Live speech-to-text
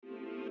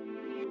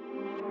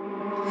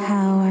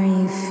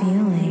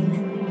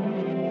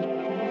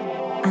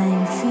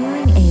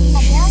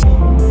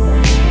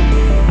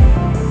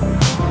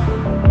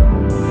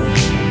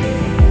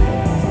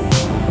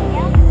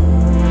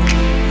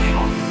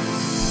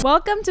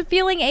Welcome to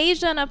Feeling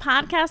Asian, a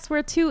podcast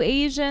where two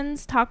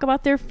Asians talk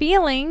about their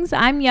feelings.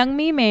 I'm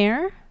Youngmi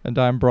Mayer. And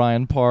I'm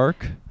Brian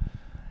Park.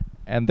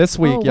 And this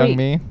week,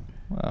 Youngmi.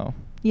 Wow.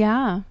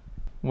 Yeah.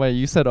 Wait,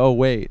 you said, oh,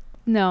 wait.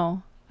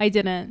 No, I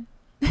didn't.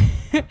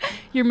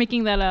 You're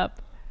making that up.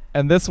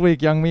 And this week,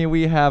 Youngmi,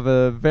 we have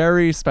a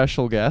very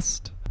special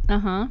guest.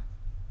 Uh-huh.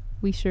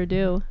 We sure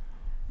do.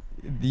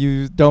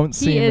 You don't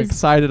seem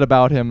excited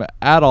about him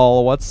at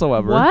all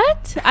whatsoever.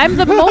 What? I'm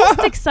the most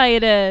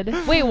excited.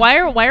 Wait, why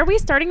are we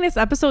starting this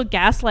episode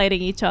gaslighting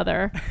each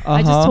other?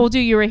 I just told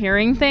you were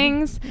hearing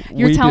things.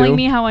 You're telling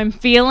me how I'm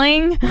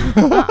feeling.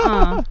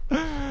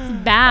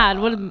 It's bad.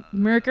 What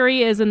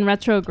Mercury is in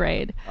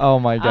retrograde. Oh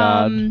my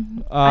God.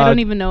 I don't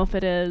even know if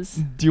it is.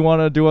 Do you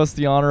want to do us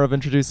the honor of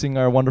introducing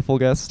our wonderful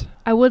guest?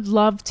 I would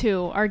love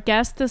to. Our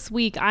guest this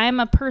week, I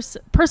am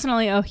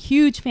personally a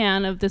huge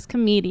fan of this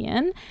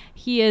comedian.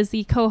 He is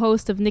the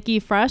co-host of Nikki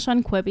Fresh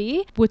on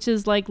Quibi, which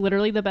is like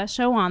literally the best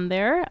show on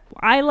there.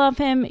 I love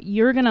him.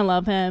 You're going to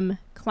love him.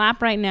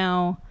 Clap right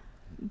now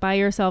by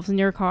yourselves in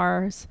your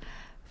cars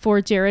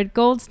for Jared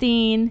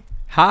Goldstein.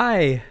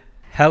 Hi.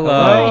 Hello.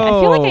 Hi. I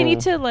feel like I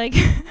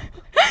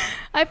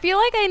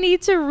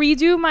need to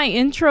redo my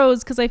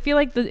intros because I feel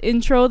like the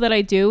intro that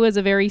I do is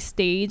a very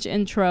stage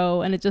intro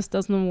and it just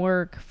doesn't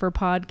work for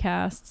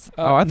podcasts.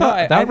 Oh, I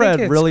thought that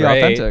read really great.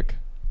 Authentic.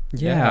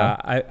 Yeah.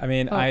 I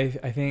mean, I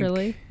think...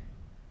 Really?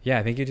 Yeah,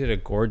 I think you did a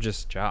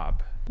gorgeous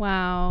job.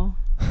 Wow.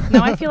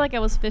 Now I feel like I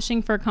was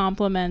fishing for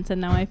compliments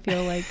and now I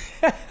feel like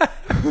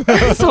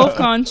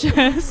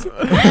self-conscious.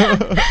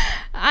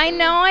 I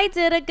know I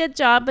did a good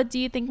job, but do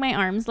you think my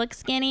arms look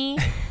skinny?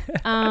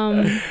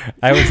 I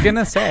was going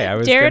to say.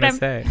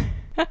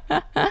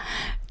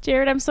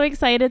 Jared, I'm so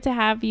excited to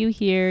have you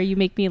here. You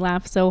make me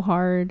laugh so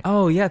hard.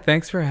 Oh, yeah.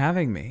 Thanks for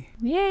having me.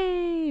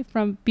 Yay.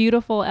 From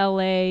beautiful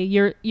LA.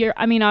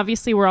 I mean,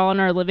 obviously we're all in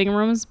our living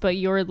rooms, but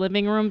your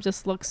living room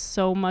just looks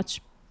so much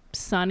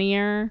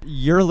sunnier.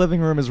 Your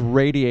living room is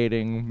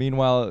radiating.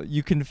 Meanwhile,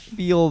 you can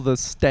feel the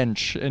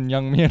stench in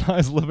Youngmi and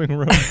I's living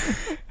room.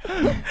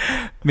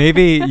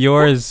 Maybe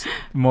yours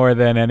more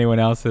than anyone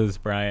else's,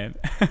 Brian.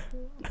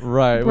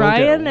 Right.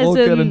 Brian we'll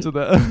get into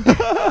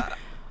that.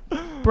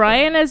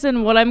 Brian is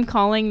in what I'm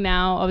calling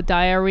now a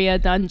diarrhea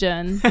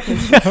dungeon.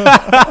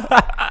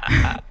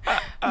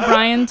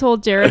 Brian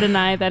told Jared and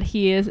I that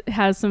he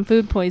has some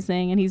food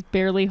poisoning and he's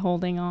barely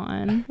holding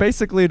on.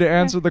 Basically, to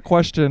answer the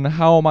question,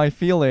 how am I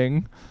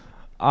feeling?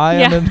 I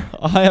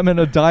am in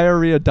a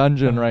diarrhea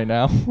dungeon right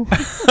now.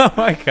 Oh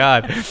my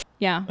God.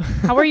 Yeah.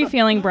 How are you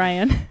feeling,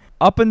 Brian?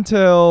 Up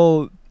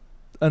until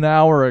an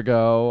hour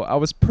ago, I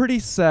was pretty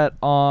set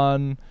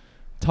on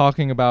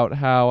talking about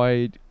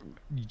how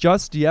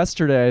just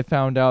yesterday I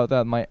found out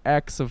that my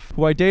ex,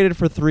 who I dated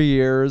for 3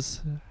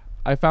 years,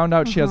 I found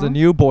out she has a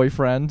new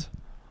boyfriend.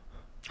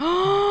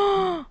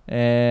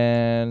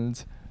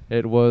 And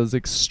it was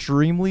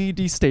extremely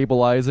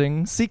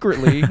destabilizing.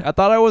 Secretly, I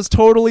thought I was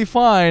totally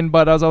fine,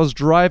 but as I was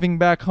driving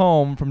back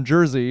home from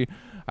Jersey,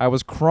 I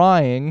was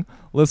crying,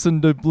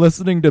 listening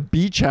to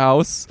Beach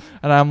House,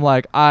 and I'm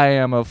like, I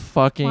am a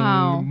fucking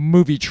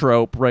movie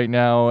trope right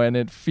now, and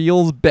it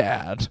feels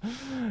bad.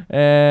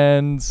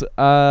 And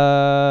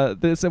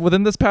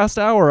within this past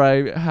hour,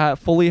 I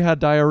fully had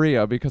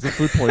diarrhea because of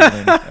food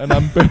poisoning, and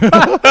I'm.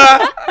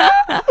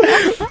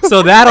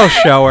 So that'll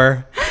show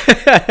her.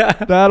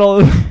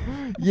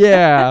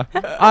 Yeah,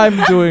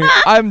 I'm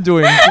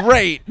doing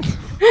great.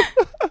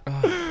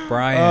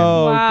 Brian.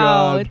 Oh, wow,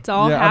 God. it's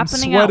all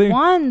happening at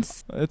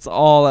once. It's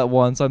all at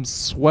once. I'm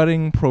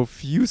sweating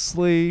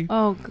profusely.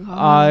 Oh God.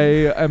 I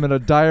am in a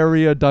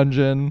diarrhea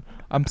dungeon.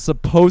 I'm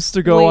supposed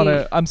to go on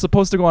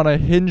a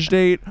Hinge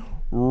date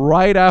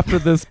right after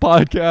this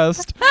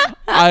podcast.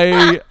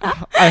 I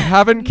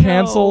haven't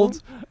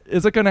canceled.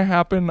 Is it going to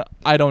happen?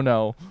 I don't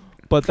know.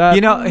 But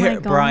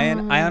that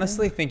Brian, I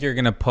honestly think you're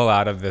going to pull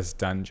out of this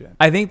dungeon.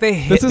 I think they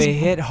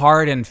hit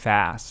hard and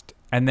fast.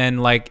 And then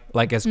like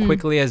as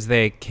quickly as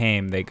they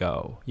came, they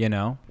go, you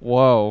know?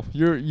 Whoa.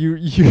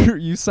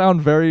 You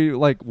sound very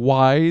like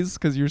wise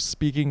because you're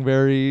speaking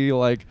very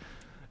like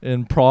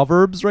in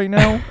Proverbs right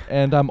now,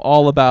 and I'm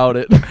all about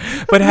it.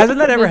 But hasn't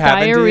that ever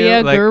happened to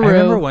you? Like, guru. I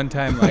remember one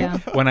time,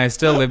 when I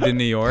still lived in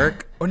New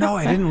York. Oh no,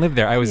 I didn't live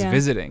there. I was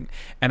visiting,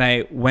 and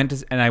I went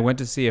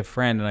to see a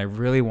friend, and I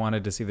really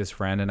wanted to see this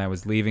friend, and I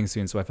was leaving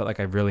soon, so I felt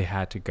like I really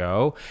had to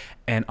go.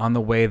 And on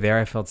the way there,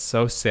 I felt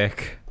so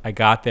sick. I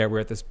got there. We're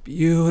at this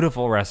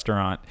beautiful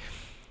restaurant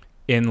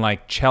in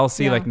like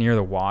Chelsea, like near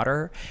the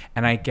water,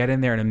 and I get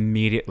in there, and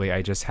immediately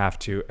I just have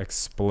to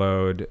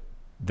explode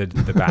the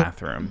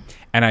bathroom,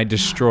 and I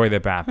destroy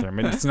the bathroom.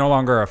 It's no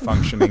longer a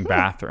functioning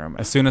bathroom.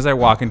 As soon as I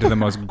walk into the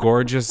most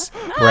gorgeous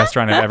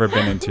restaurant I've ever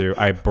been into,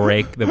 I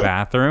break the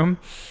bathroom,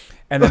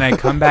 and then I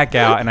come back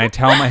out and I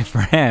tell my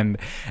friend,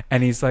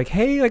 and he's like,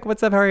 "Hey, like,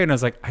 what's up? How are you?" And I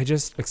was like, "I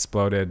just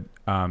exploded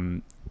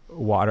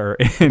water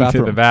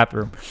into the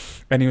bathroom,"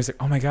 and he was like,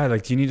 "Oh my God,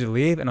 like, do you need to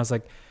leave?" And I was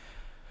like,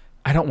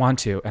 I don't want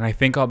to, and I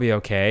think I'll be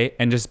okay.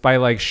 And just by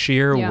like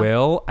sheer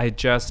will,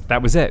 that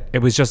was it. It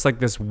was just like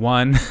this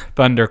one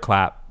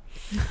thunderclap.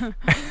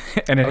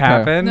 and it Okay.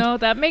 happened. No,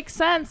 that makes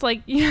sense.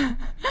 Like, yeah,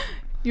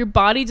 your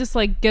body just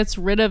like gets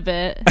rid of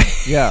it,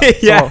 Yeah.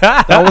 Yeah. So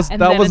that was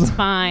and that then was it's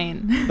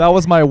fine. that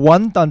was my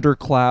one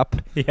thunderclap.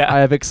 Yeah. I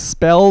have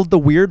expelled the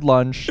weird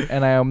lunch,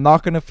 and I am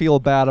not going to feel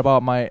bad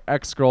about my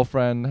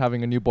ex-girlfriend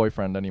having a new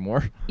boyfriend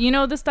anymore. You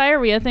know, this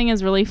diarrhea thing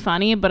is really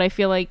funny, but I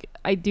feel like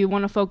I do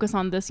want to focus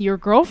on this. Your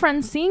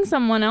girlfriend's seeing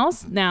someone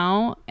else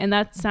now, and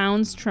that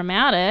sounds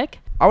traumatic.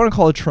 I wouldn't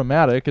call it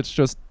traumatic. It's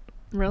just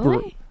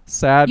Really?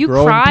 sad. You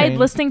growing cried pain.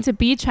 listening to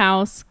Beach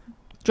House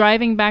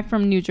driving back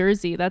from New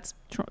Jersey. That's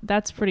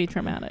pretty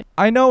traumatic.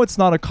 I know it's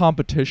not a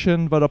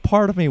competition, but a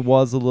part of me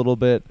was a little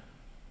bit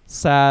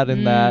sad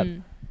in that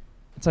Mm.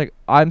 it's like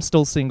I'm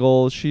still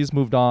single. She's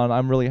moved on.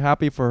 I'm really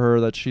happy for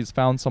her that she's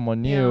found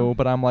someone new. Yeah.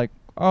 But I'm like,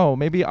 oh,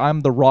 maybe I'm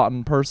the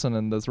rotten person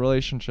in this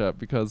relationship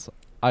because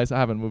I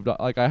haven't moved on.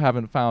 Like I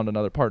haven't found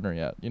another partner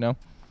yet. You know?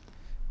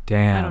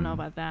 Damn. I don't know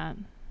about that.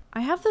 I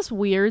have this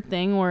weird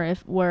thing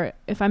where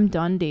if I'm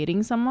done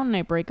dating someone and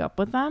I break up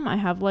with them, I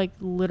have like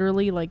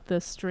literally like the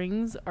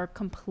strings are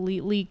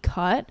completely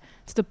cut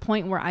to the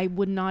point where I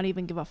would not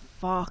even give a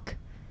fuck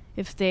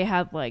if they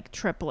had like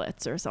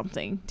triplets or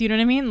something. Do you know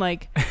what I mean?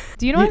 Like,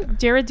 do you know what,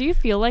 Jared, do you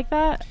feel like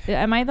that?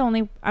 Am I the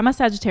only, I'm a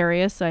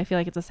Sagittarius, so I feel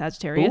like it's a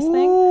Sagittarius thing.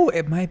 Ooh,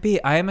 it might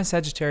be. I am a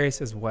Sagittarius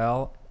as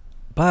well,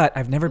 but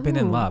I've never been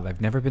in Ooh. love.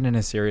 I've never been in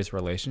a serious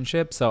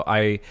relationship. So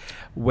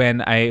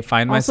when I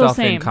find Also myself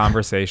in same.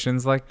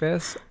 conversations like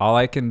this, all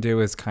I can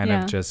do is kind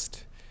Yeah. of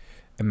just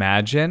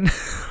imagine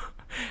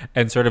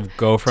and sort of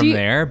go from you-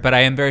 there. But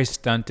I am very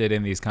stunted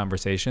in these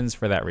conversations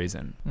for that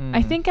reason.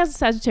 I think as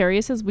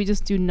Sagittarius, we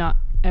just do not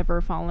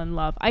ever fall in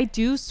love. I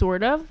do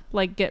sort of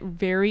like get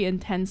very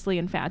intensely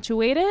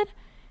infatuated,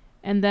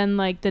 and then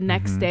like the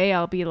next day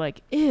I'll be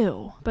like,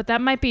 ew. But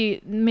that might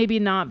be maybe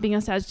not being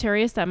a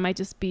Sagittarius. That might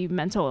just be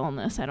mental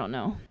illness. I don't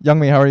know.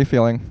 Youngmi, how are you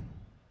feeling?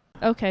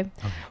 Okay.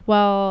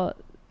 Well,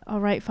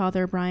 all right,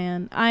 Father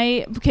Brian.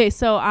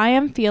 So I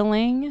am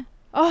feeling.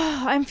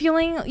 Oh, I'm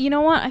feeling, you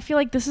know what? I feel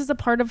like this is a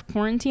part of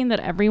quarantine that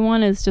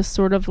everyone is just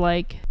sort of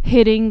like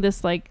hitting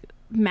this like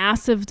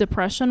massive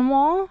depression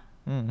wall.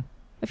 Mm.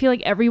 I feel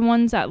like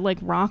everyone's at like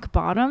rock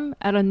bottom,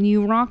 at a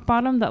new rock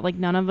bottom that like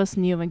none of us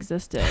knew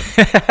existed.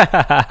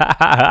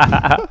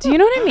 Do you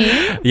know what I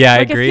mean? Yeah,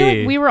 Like, I agree. feel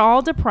like we were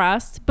all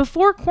depressed.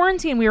 Before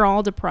quarantine, we were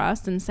all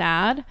depressed and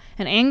sad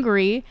and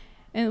angry.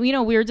 And, you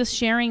know, we were just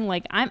sharing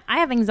like, I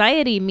have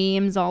anxiety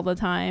memes all the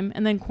time.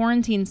 And then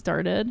quarantine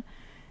started.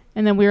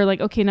 And then we were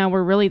like, okay, now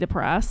we're really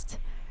depressed.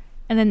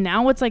 And then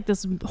now it's like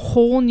this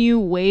whole new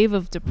wave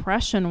of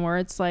depression where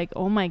it's like,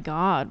 oh my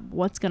God,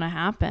 what's going to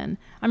happen?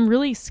 I'm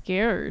really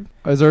scared.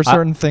 Is there a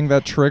certain thing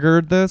that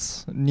triggered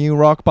this new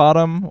rock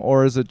bottom,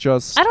 or is it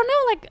just? I don't know,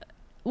 like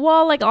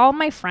all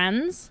my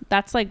friends,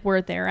 that's like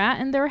where they're at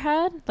in their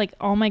head. Like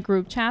all my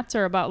group chats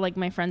are about like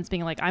my friends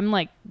being like, I'm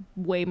like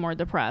way more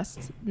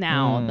depressed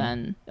now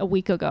than a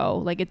week ago.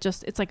 Like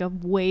it's like a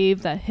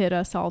wave that hit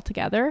us all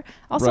together.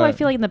 Also, I Right.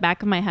 feel like in the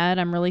back of my head,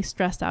 I'm really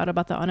stressed out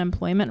about the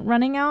unemployment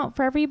running out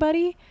for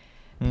everybody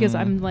because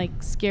I'm like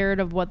scared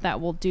of what that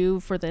will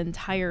do for the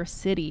entire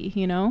city,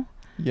 you know?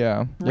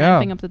 Yeah,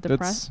 Ramping up the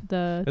It's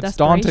desperation.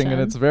 daunting and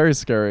it's very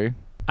scary.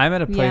 I'm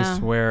at a place Yeah.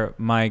 where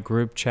my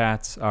group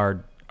chats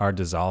are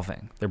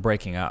dissolving. They're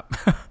breaking up.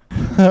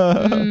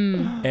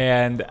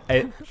 And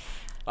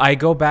I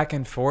go back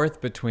and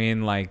forth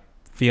between like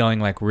feeling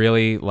like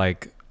really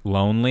like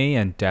lonely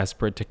and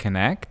desperate to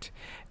connect.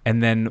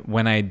 And then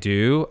when I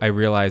do, I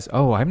realize,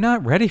 oh, I'm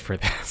not ready for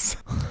this.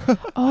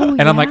 Oh,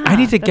 And I'm like, I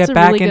need to that's get a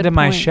back really good into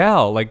my point.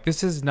 shell. Like,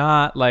 this is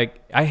not like,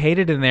 I hate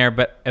it in there,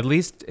 but at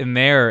least in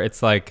there,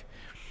 it's like,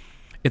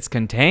 it's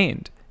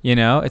contained, you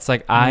know? It's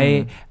like,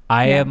 I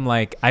am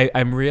like,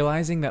 I'm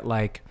realizing that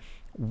like,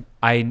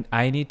 I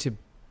need to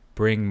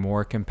bring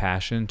more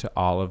compassion to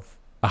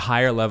a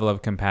higher level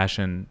of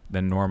compassion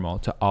than normal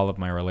to all of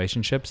my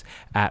relationships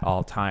at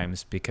all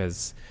times,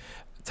 because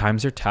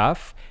times are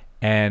tough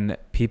and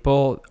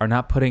people are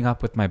not putting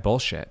up with my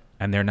bullshit.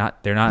 And they're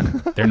not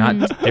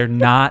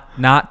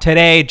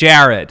today,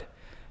 Jared.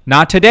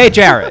 Not today,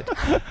 Jared.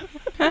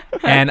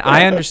 And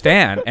I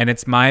understand, and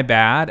it's my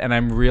bad, and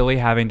I'm really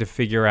having to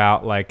figure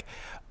out like,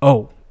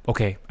 oh,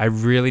 okay, I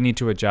really need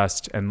to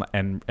adjust and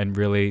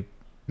really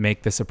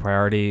make this a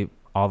priority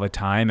all the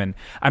time. And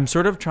I'm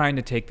sort of trying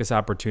to take this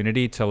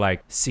opportunity to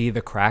like see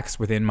the cracks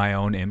within my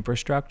own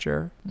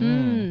infrastructure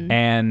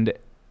and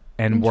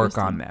work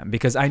on them,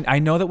 because I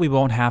know that we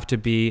won't have to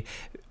be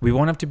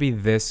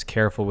this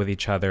careful with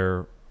each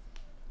other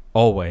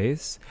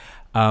always.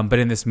 But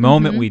in this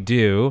moment we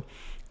do.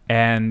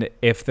 And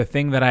if the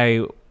thing that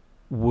I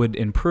would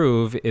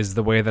improve is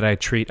the way that I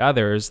treat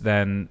others,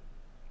 then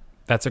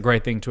that's a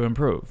great thing to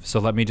improve. So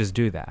let me just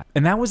do that.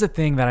 And that was a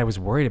thing that I was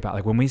worried about.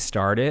 Like when we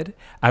started,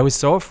 I was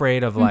so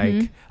afraid of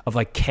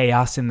like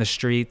chaos in the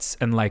streets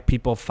and like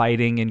people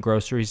fighting in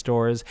grocery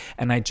stores.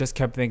 And I just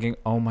kept thinking,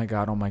 oh my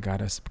God,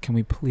 can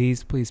we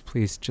please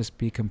just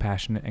be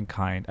compassionate and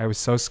kind? I was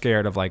so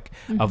scared of like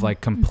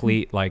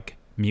complete like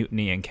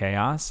mutiny and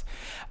chaos.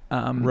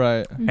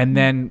 Right. And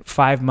then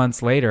 5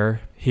 months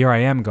later, here I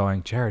am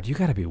going, Jared, you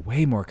got to be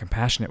way more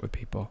compassionate with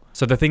people.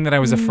 So the thing that I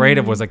was afraid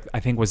of was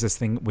was this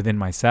thing within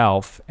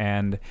myself.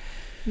 And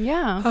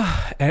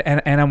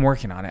and I'm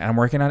working on it. I'm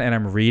working on it, and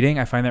I'm reading.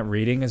 I find that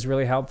reading is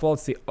really helpful.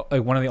 It's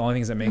one of the only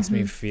things that makes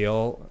me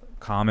feel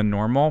calm and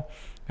normal.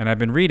 And I've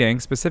been reading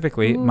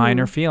specifically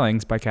Minor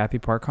Feelings by Kathy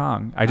Park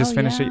Hong. I just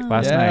finished it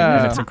last night,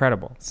 and it's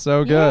incredible.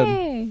 So good.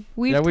 Yay.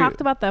 We've talked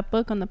about that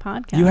book on the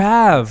podcast. You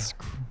have.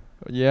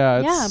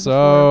 It's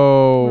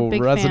so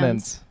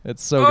resonant. Fans.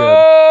 It's so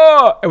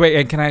good. Wait,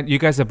 and can I? You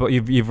guys have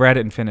you've read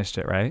it and finished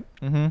it, right?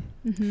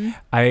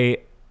 I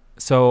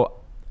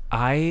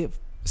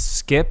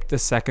skipped the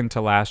second to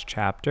last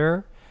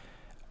chapter,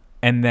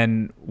 and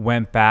then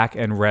went back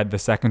and read the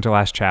second to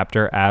last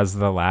chapter as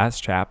the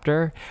last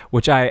chapter,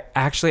 which I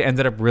actually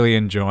ended up really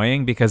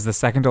enjoying because the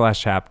second to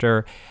last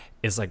chapter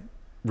is like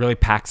really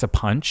packs a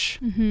punch,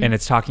 and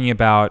it's talking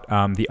about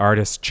the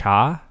artist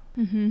Cha.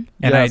 And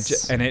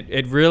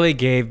it really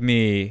gave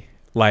me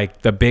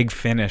like the big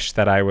finish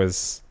that I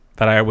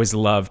always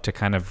love to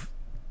kind of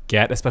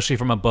get, especially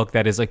from a book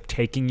that is like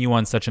taking you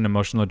on such an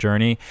emotional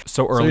journey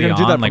so early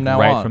on, like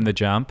right from the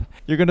jump.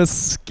 You're gonna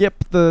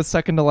skip the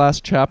second to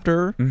last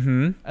chapter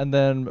and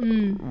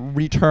then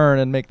return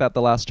and make that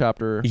the last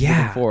chapter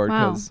moving forward,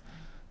 because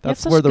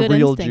that's where the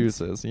real juice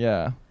is. So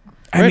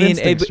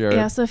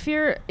if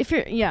you're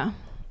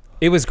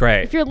it was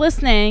great. If you're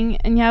listening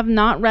and you have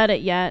not read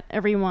it yet,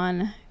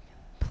 everyone,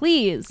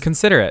 please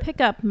consider it. Pick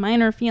up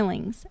Minor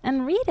Feelings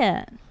and read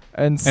it.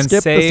 And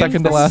skip the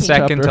second to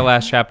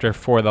last chapter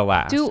for the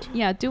last. Do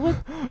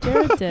what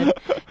Jared did.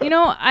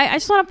 I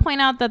just want to point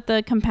out that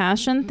the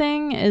compassion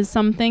thing is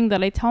something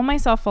that I tell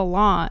myself a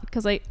lot,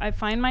 because I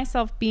find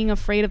myself being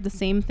afraid of the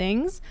same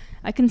things.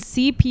 I can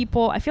see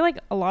people. I feel like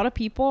a lot of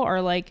people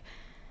are like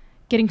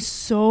getting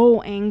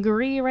so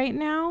angry right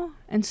now,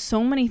 and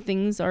so many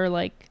things are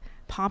like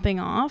popping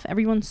off.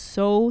 Everyone's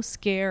so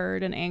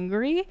scared and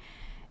angry.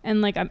 And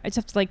like I just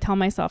have to like tell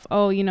myself,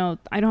 I don't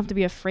have to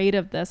be afraid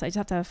of this. I just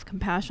have to have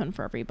compassion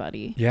for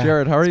everybody. Yeah.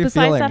 Jared, how are you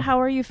feeling? Besides that,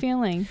 how are you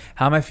feeling?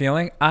 How am I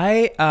feeling?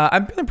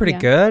 I'm feeling pretty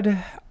good.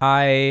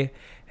 I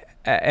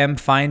am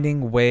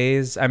finding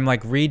ways. I'm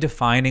like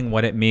redefining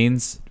what it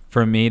means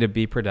for me to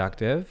be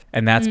productive,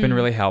 and that's been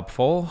really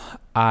helpful.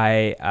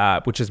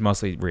 Which is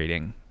mostly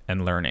reading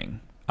and learning.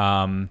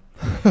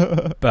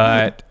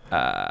 But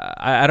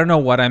I don't know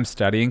what I'm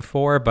studying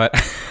for, but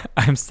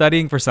I'm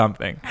studying for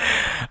something.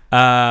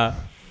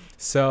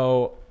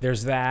 So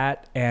there's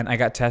that, and I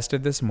got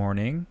tested this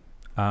morning,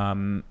 so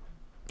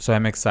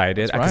I'm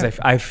excited because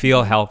I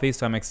feel healthy,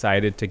 so I'm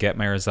excited to get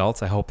my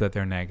results. I hope that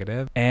they're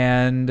negative,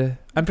 and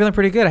I'm feeling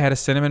pretty good. I had a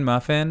cinnamon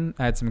muffin.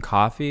 I had some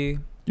coffee.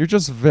 You're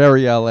just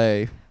very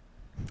LA.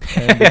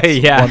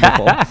 Yeah.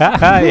 Wonderful.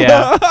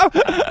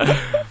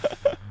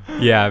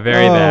 Yeah,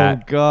 very that.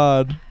 Oh,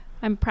 God.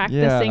 I'm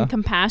practicing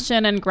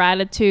compassion and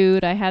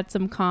gratitude. I had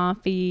some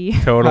coffee.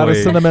 Totally. Had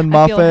a cinnamon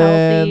muffin. I feel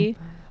healthy.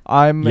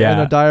 I'm in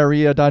a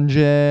diarrhea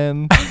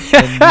dungeon,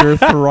 and you're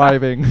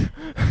thriving.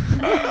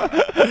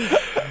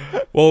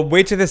 Well,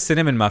 wait till the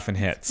cinnamon muffin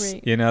hits.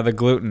 Great. The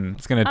gluten.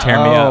 It's going to tear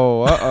me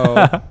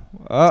up.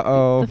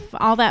 Uh-oh.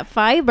 All that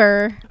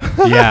fiber.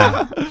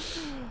 Yeah.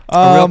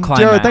 A real climax.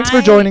 Jared, thanks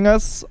for joining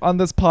us on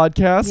this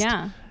podcast.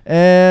 Yeah.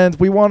 And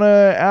we want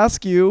to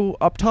ask you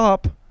up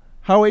top,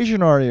 how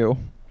Asian are you?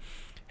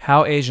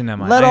 How Asian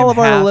am I? Let all of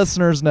our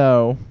listeners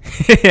know.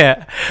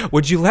 Yeah.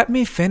 Would you let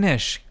me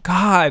finish?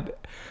 God.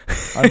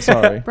 I'm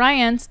sorry.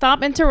 Brian,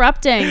 stop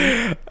interrupting.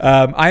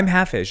 I'm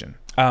half Asian.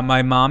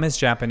 My mom is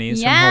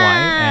Japanese from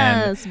Hawaii.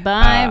 Yes,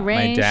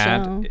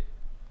 biracial.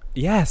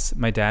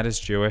 My dad is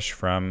Jewish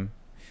from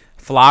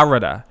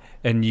Florida.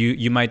 And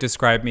you might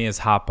describe me as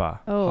Hapa.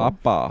 Oh.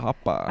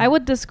 Hapa. I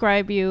would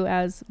describe you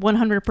as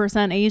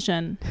 100%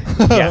 Asian.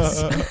 Yes.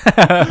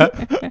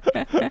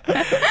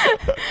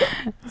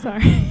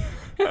 Sorry.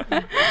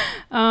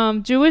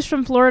 Jewish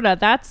from Florida.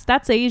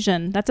 That's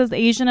Asian. That's as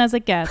Asian as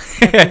it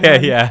gets.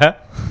 Yeah.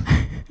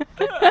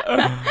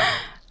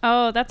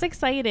 Oh, that's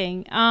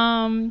exciting.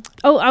 I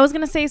was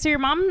gonna say, so your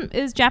mom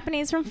is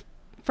Japanese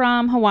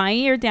from Hawaii.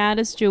 Your dad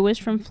is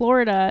Jewish from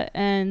Florida.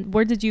 And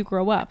where did you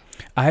grow up?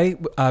 I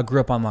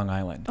grew up on Long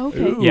Island. Okay.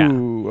 Ooh, yeah.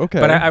 Okay.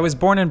 But I was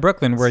born in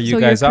Brooklyn, where you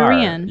guys you're are.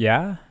 Korean.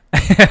 Yeah.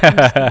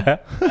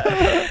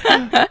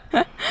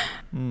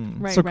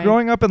 Right, so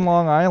growing up in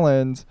Long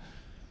Island,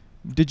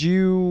 would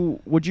you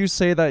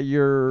say that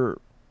your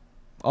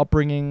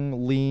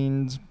upbringing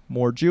leaned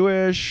more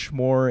Jewish,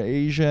 more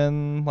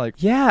Asian?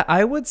 Yeah,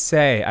 I would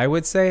say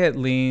it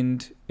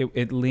leaned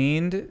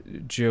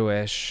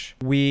Jewish.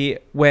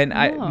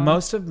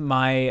 Most of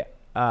my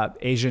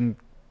Asian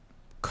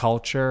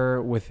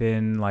culture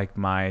within like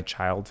my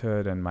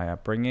childhood and my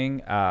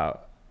upbringing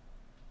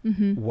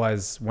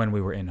was when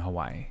we were in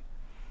Hawaii.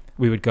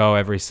 We would go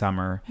every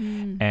summer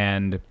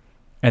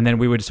and then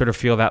we would sort of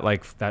feel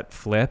that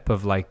flip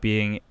of like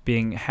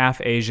being half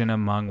Asian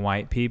among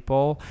white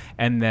people,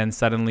 and then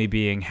suddenly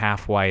being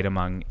half white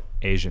among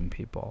Asian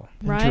people.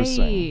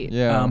 Interesting. Right.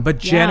 Yeah. But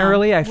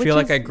generally, I Which feel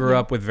like is- I grew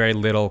up with very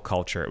little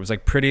culture. It was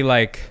like pretty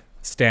like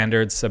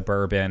standard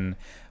suburban.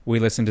 We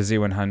listened to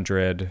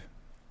Z100.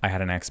 I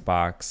had an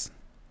Xbox.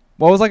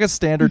 What was like a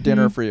standard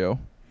dinner Mm-hmm. for you?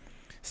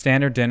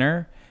 Standard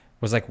dinner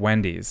was like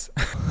Wendy's.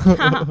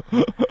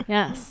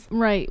 Yes.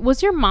 Right.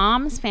 Was your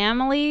mom's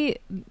family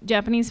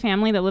Japanese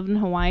family that lived in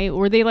Hawaii?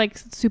 Were they like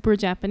super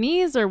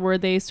Japanese, or were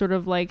they sort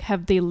of like,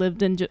 have they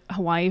lived in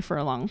Hawaii for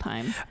a long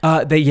time?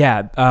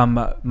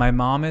 My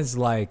mom is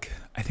like,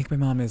 I think my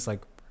mom is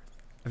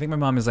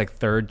like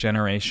third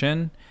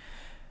generation.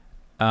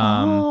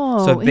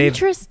 Oh,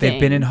 interesting.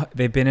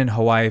 They've been in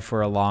Hawaii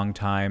for a long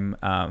time.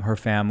 Her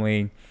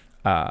family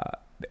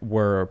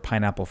were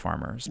pineapple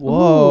farmers.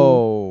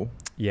 Whoa.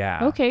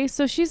 Yeah. Okay,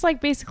 so she's like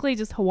basically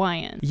just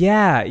Hawaiian.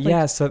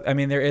 Yeah. So I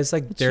mean, there's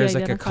like Which she a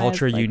identifies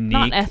culture as, like, unique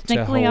not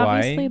ethnically, to Hawaii,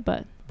 obviously,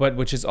 but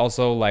which is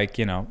also like,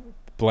 you know,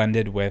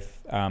 blended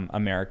with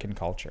American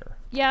culture.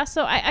 yeah.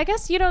 So I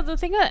guess, you know, the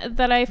thing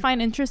that I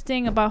find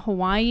interesting about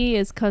Hawaii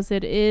is because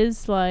it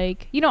is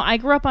like, you know, I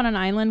grew up on an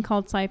island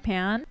called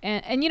Saipan,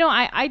 and you know,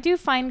 I do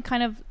find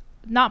kind of,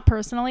 not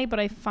personally, but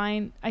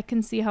I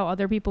can see how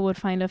other people would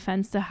find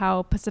offense to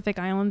how Pacific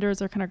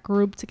Islanders are kind of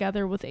grouped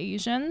together with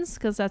Asians,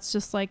 because that's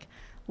just like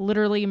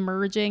literally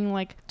merging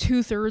like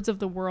 2/3 of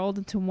the world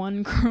into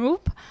one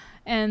group.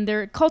 And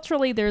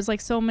there's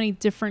like so many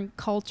different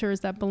cultures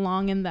that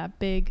belong in that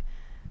big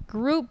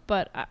group.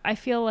 But I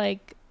feel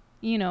like,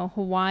 you know,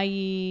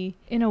 Hawaii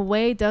in a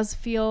way does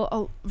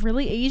feel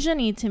really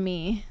Asian-y to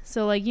me.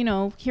 So like, you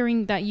know,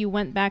 hearing that you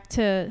went back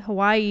to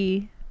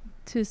Hawaii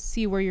to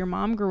see where your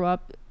mom grew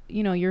up,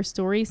 you know, your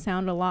stories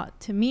sound a lot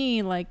to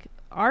me like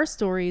our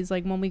stories,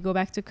 like when we go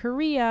back to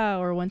Korea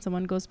or when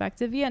someone goes back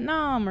to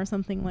Vietnam or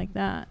something like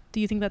that. Do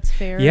you think that's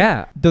fair?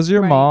 Yeah. Does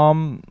your Right.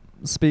 mom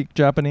speak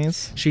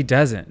Japanese? She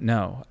doesn't.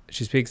 No,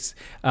 she speaks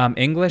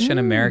English and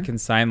American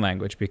Sign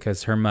Language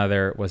because her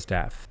mother was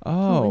deaf.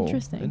 Oh,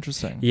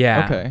 interesting.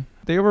 Yeah. Okay.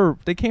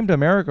 They came to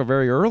America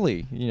very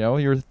early. You know,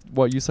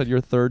 you said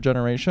you're third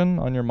generation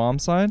on your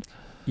mom's side.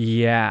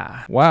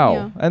 Yeah. Wow.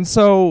 Yeah. And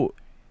so,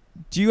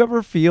 do you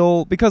ever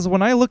feel, because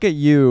when I look at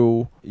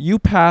you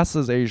pass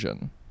as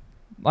Asian.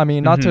 I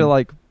mean, not to Mhm.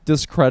 like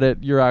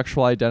discredit your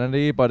actual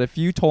identity, but if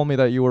you told me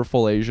that you were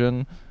full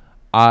Asian,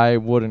 I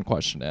wouldn't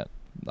question it.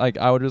 Like,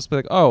 I would just be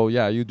like, oh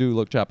yeah, you do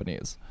look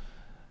Japanese.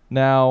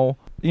 Now,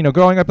 you know,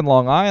 growing up in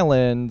Long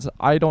Island,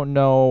 I don't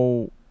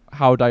know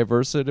how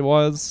diverse it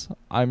was.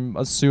 I'm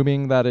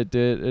assuming that it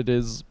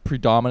is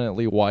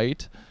predominantly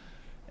white.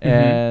 Mhm.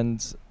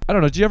 And I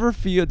don't know, did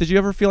you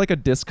ever feel like a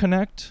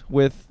disconnect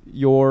with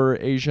your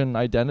Asian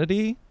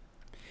identity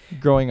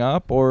growing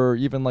up, or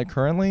even like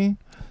currently?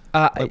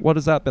 Like, what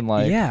has that been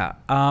like? Yeah.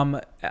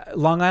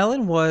 Long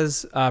Island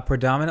was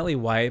predominantly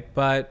white,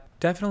 but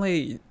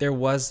definitely there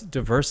was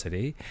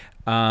diversity.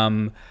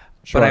 But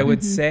Sure. I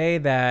would say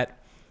that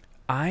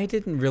I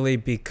didn't really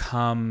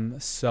become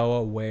so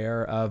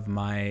aware of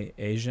my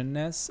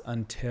Asianness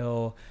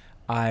until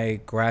I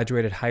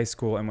graduated high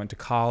school and went to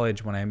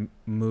college, when I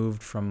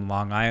moved from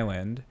Long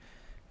Island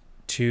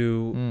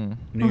to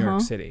New Uh-huh.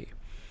 York City.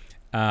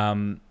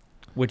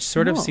 Which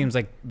sort of Oh. seems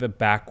like the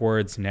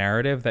backwards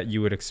narrative that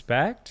you would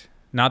expect.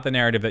 Not the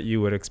narrative that you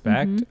would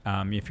expect.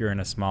 If you're in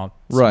a small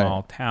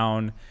Right.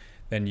 town,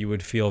 then you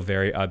would feel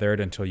very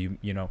othered until you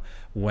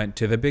went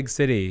to the big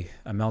city,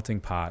 a melting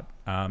pot,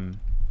 and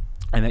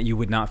that you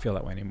would not feel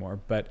that way anymore.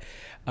 But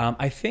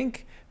I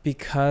think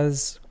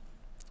because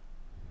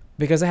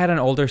I had an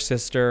older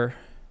sister,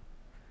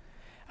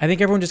 I think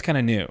everyone just kind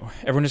of knew.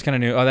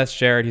 Oh, that's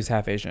Jared. He's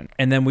half Asian.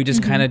 And then we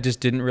just kind of just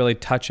didn't really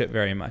touch it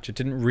very much. It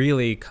didn't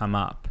really come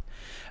up.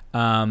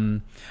 I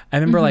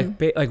remember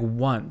like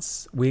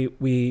once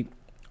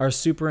our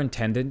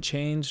superintendent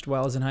changed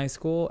while I was in high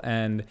school,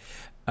 and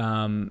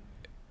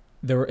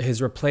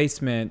his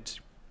replacement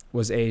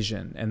was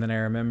Asian. And then I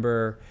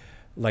remember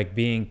like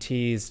being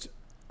teased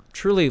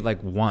truly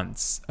like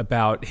once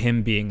about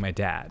him being my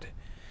dad.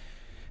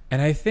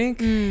 And I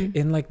think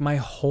in like my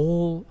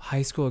whole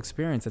high school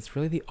experience, that's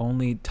really the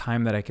only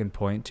time that I can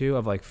point to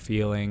of like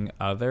feeling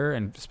other,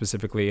 and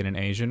specifically in an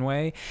Asian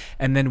way.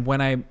 And then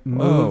when I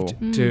moved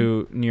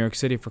to New York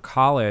City for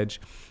college,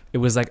 it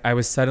was like I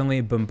was suddenly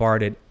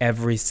bombarded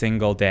every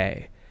single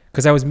day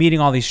because I was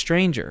meeting all these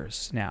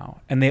strangers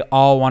now, and they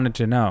all wanted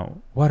to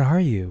know, what are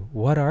you?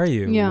 What are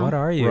you? Yeah. What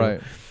are you?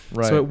 Right.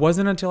 So it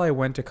wasn't until I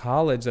went to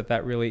college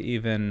that really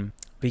even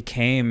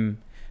became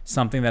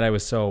something that I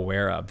was so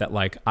aware of, that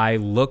like I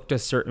looked a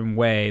certain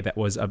way that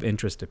was of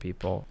interest to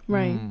people.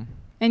 Right.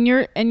 And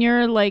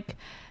you're like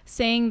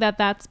saying that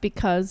that's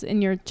because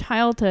in your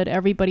childhood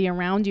everybody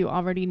around you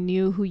already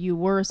knew who you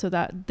were, so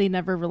that they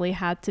never really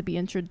had to be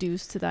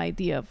introduced to the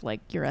idea of like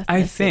your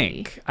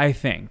ethnicity. I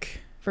think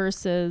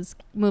versus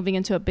moving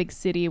into a big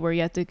city where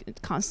you have to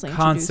constantly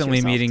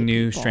introduce meeting yourself to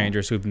new people.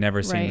 strangers who've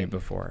never seen me Right.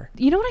 before.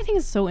 You know what I think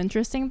is so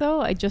interesting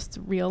though? I just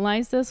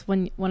realized this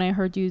when I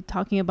heard you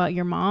talking about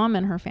your mom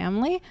and her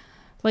family.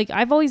 Like,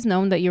 I've always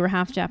known that you were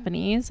half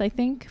Japanese, I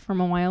think, from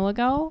a while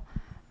ago.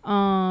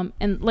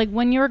 And like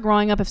when you were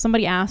growing up, if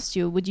somebody asked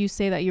you, would you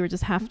say that you were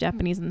just half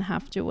Japanese and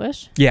half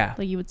Jewish? Yeah.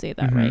 Like you would say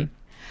that, right?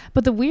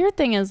 But the weird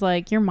thing is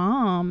like your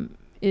mom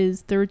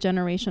is third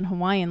generation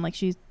Hawaiian. Like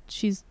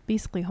she's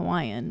basically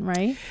Hawaiian,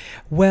 right?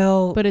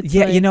 Well, but it's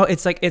yeah, like, you know,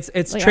 it's like it's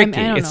like, tricky.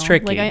 I don't It's know.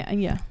 tricky. Like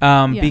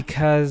yeah.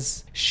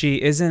 Because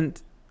she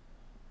isn't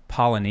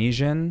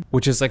Polynesian,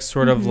 which is like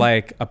sort of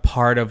like a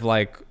part of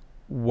like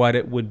what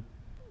it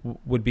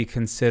would be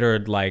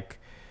considered like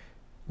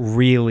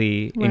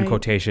really in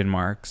quotation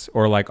marks,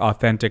 or like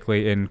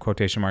authentically in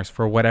quotation marks,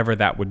 for whatever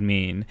that would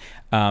mean,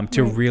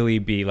 to really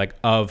be like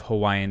of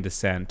Hawaiian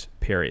descent,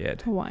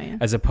 period. Hawaiian.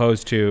 As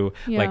opposed to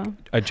like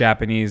a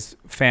Japanese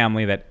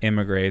family that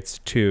immigrates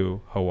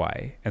to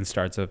Hawaii and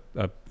starts a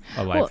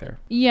life there.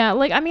 Yeah,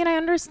 like I mean, I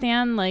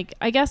understand. Like,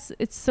 I guess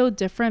it's so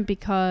different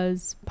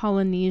because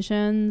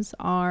Polynesians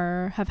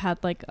have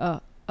had like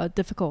a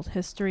difficult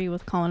history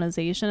with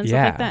colonization and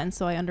stuff like that, and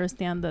so I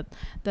understand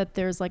that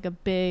there's like a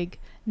big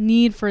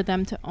need for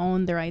them to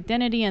own their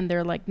identity, and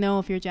they're like, no,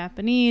 if you're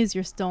Japanese,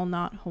 you're still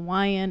not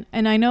Hawaiian.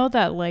 And I know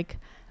that like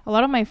a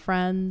lot of my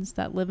friends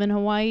that live in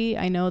Hawaii,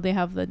 I know they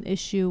have an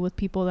issue with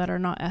people that are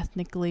not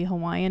ethnically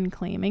Hawaiian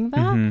claiming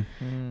that.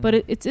 But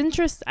it's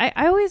interesting.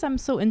 I'm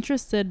so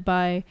interested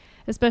by,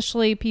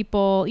 especially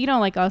people, you know,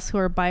 like us who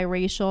are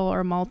biracial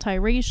or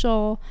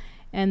multiracial,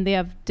 and they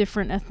have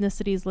different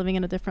ethnicities living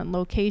in a different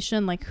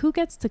location. Like, who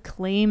gets to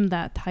claim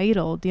that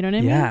title? Do you know what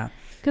I mean? Yeah.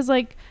 Because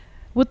like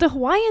with the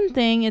Hawaiian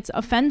thing, it's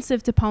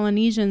offensive to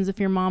Polynesians if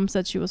your mom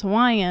said she was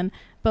Hawaiian.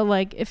 But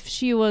like if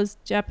she was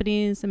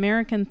Japanese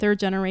American, third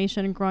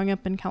generation, growing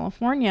up in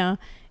California,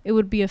 it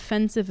would be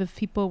offensive if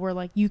people were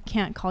like, you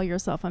can't call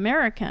yourself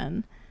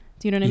American.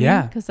 Do you know what I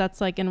mean? Because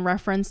that's like in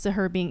reference to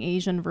her being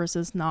Asian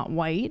versus not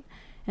white,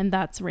 and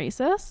that's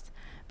racist.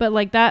 But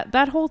like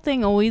that whole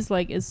thing always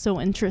like is so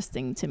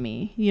interesting to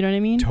me. You know what I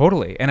mean?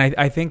 Totally. And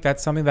I think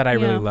that's something that I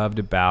really loved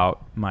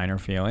about Minor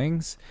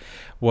Feelings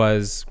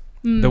was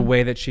the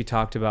way that she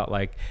talked about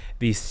like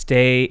the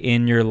stay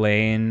in your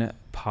lane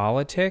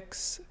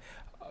politics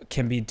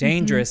can be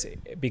dangerous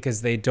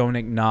because they don't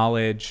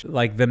acknowledge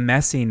like the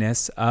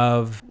messiness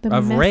of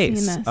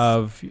race,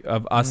 of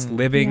us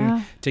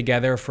living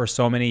together for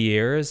so many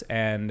years,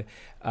 and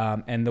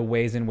the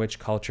ways in which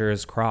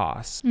cultures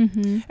cross,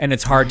 and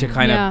it's hard to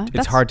kind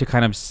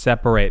of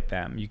separate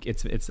them.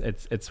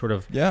 It's sort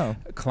of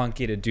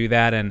clunky to do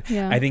that, and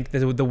I think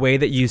the way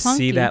that you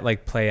see that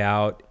like play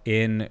out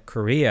in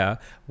Korea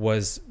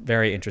was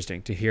very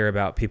interesting to hear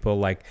about people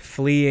like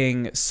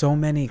fleeing so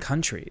many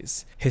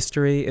countries.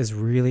 History is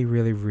really,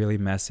 really, really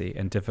messy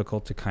and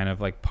difficult to kind of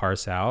like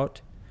parse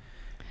out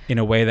in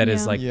a way that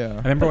is like. I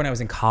remember when I was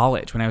in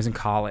college.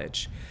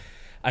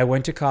 I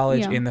went to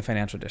college in the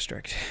financial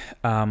district,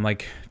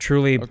 like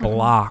truly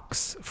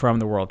blocks from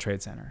the World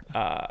Trade Center.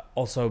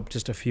 Also,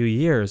 just a few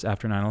years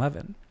after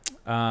 9/11,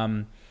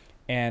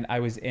 and I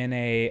was in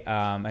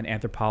an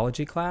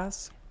anthropology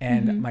class,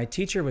 and my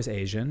teacher was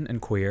Asian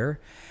and queer.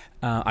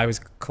 I was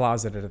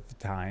closeted at the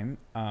time,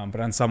 but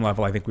on some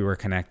level, I think we were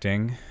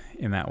connecting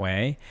in that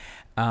way.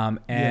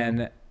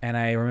 And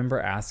I remember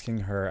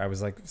asking her. I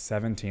was like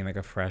 17, like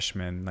a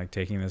freshman, like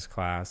taking this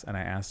class, and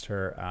I asked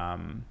her.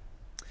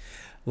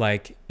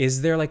 Like,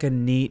 is there like a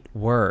neat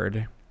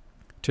word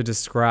to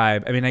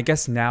describe? I mean, I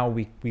guess now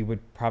we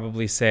would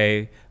probably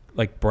say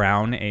like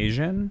brown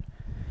Asian,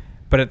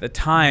 but at the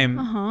time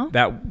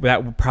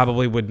that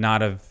probably would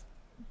not have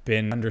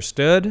been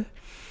understood.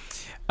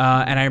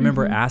 And I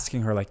remember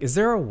asking her, like, is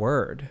there a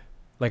word,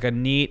 like a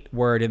neat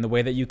word in the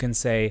way that you can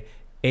say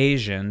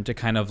Asian to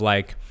kind of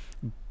like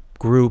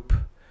group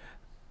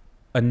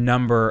a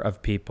number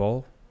of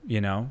people, you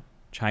know?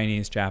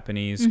 Chinese,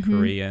 Japanese,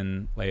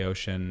 Korean,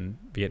 Laotian,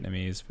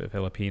 Vietnamese,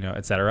 Filipino,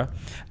 etc.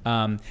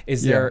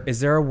 Is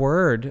there a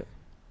word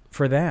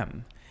for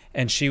them?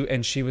 And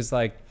she was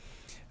like,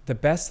 the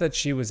best that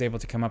she was able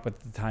to come up with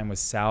at the time was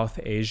South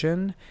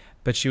Asian,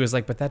 but she was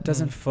like, but that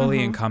doesn't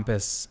fully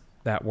encompass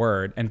that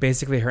word. And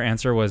basically her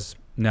answer was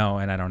no,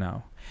 and I don't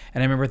know.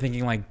 And I remember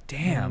thinking like,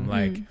 damn,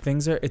 like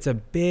it's a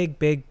big,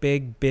 big,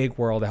 big, big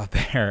world out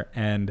there,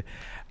 and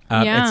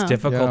it's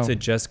difficult to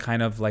just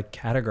kind of like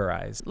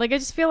categorize. Like, I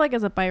just feel like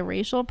as a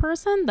biracial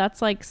person,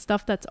 that's like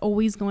stuff that's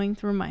always going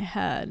through my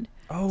head.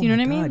 Oh, do you know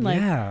what I mean? God,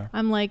 Like,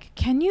 I'm like,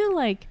 can you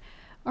like,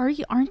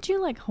 aren't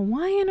you like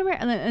Hawaiian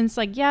American? And it's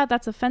like, yeah,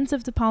 that's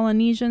offensive to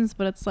Polynesians,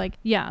 but it's like,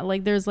 yeah,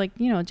 like there's like,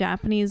 you know,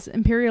 Japanese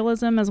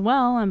imperialism as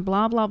well, and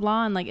blah, blah,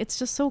 blah. And like, it's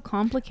just so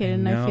complicated.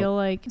 And I feel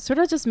like sort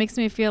of just makes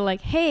me feel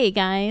like, hey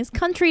guys,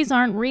 countries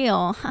aren't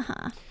real.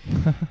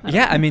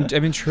 Yeah, I mean,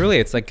 truly,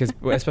 it's like, 'cause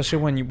especially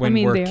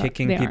when we're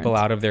kicking people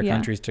out of their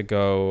countries to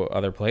go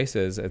other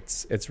places,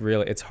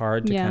 it's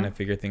hard to kind of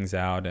figure things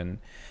out. And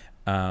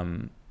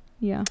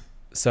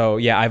so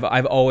yeah,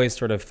 I've always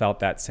sort of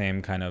felt that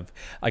same kind of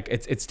like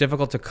it's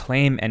difficult to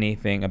claim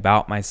anything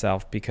about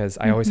myself because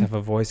I always have a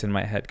voice in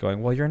my head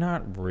going, well, you're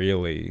not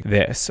really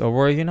this, or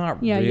well, you're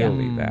not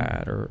really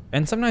that,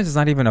 and sometimes it's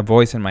not even a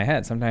voice in my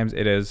head. Sometimes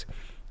it is,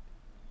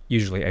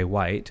 usually a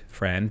white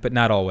friend, but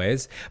not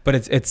always. But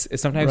it's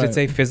sometimes it's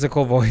a Right.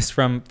 physical voice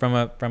from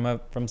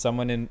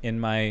someone in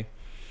my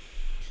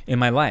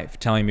life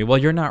telling me, well,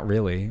 you're not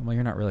really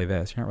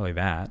this, you're not really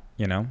that,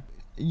 you know?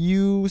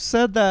 You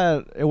said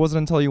that it wasn't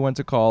until you went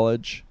to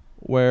college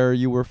where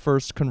you were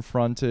first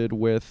confronted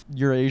with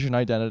your Asian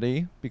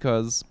identity,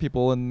 because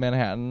people in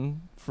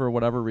Manhattan, for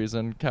whatever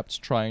reason,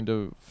 kept trying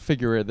to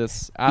figure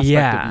this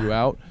aspect of you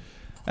out.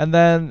 And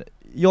then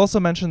you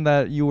also mentioned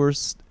that you were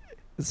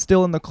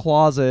still in the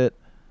closet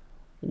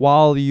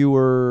while you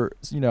were,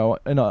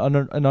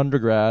 an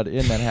undergrad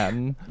in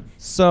Manhattan.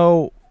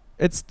 So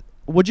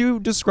would you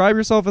describe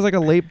yourself as like a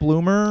late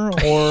bloomer,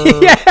 or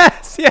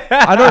Yes, yeah.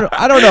 I don't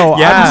know.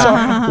 Yeah,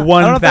 I don't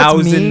know if that's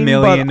 1,000 mean,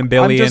 million but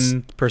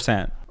billion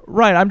percent.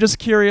 Right. I'm just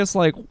curious,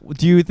 like,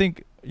 do you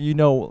think,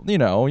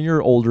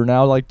 you're older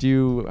now, like, do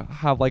you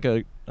have like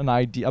an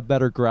idea, a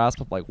better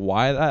grasp of like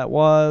why that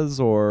was,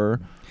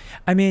 or?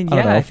 I mean, I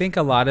don't know. I think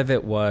a lot of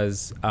it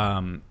was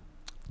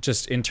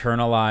just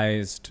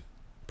internalized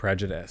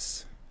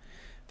prejudice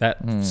that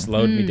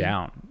slowed me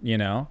down,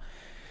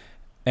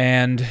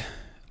 and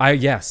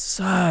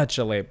such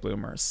a late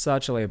bloomer.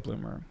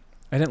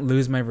 I didn't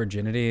lose my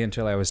virginity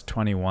until I was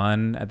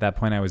 21. At that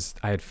point,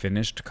 I had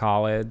finished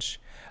college.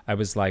 I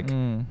was like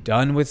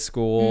done with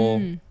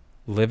school,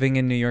 living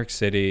in New York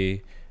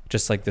City,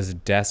 just like this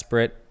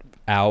desperate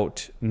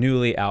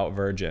newly out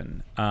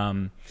virgin.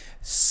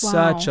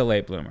 Such a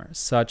late bloomer.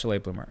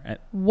 And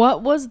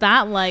What was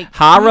that like?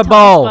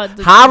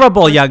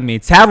 horrible, young me.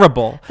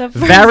 Terrible.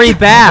 Very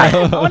bad.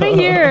 I want to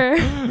hear.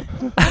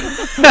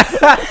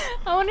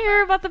 I want to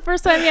hear about the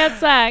first time you had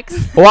sex.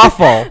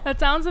 Awful. That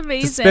sounds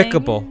amazing.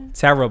 Despicable.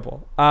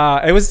 Terrible.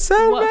 It was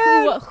so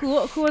bad.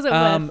 Who was it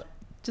with?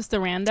 Just a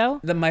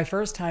rando? My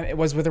first time, it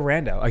was with a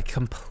rando. A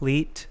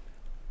complete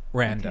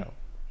rando. Okay.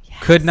 Yes.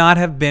 Could not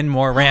have been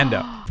more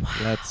rando.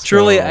 Let's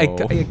Truly,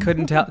 go. I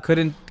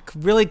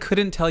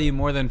couldn't tell you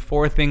more than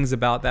 4 things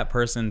about that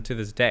person to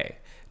this day.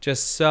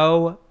 Just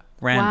so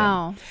random.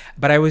 Wow.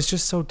 But I was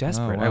just so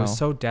desperate. Oh, I wow. was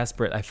so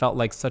desperate. I felt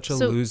like such a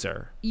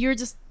loser. You're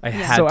just. I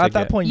had So to at that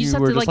get- point, You you just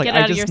have were to, just like, like, get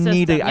I out of just your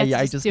need system. to, You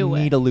have I to just do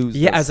need it. to lose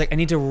Yeah, this. I was like, I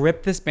need to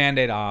rip this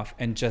Band-Aid off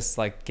and just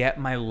like get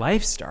my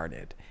life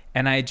started.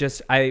 And I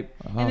And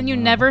then you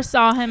never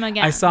saw him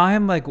again. I saw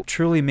him like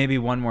truly maybe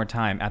one more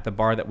time at the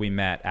bar that we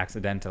met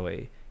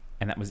accidentally,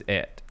 and that was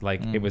it.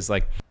 Like it was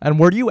like And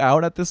were you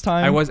out at this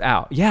time? I was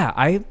out. Yeah,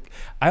 I'm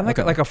like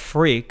Okay. like a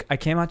freak. I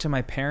came out to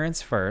my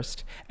parents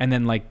first, and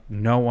then like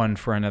no one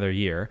for another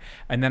year,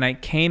 and then I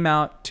came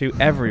out to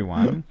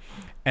everyone,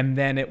 and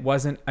then it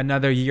wasn't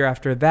another year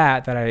after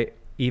that I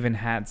even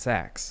had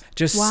sex.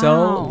 Just so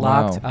Wow.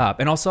 locked Wow. up.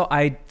 And also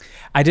I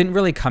didn't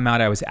really come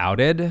out. I was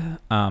outed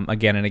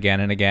again and again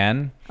and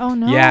again. Oh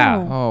no. Yeah.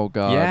 Oh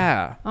God.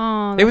 Yeah.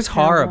 Oh, It was that's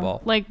terrible.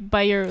 horrible. Like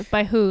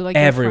by who? Like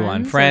your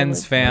Everyone. Friends,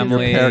 or, like,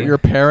 family. Your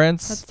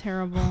parents. That's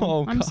terrible.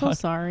 Oh, I'm so God.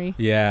 sorry.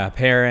 Yeah,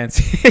 parents.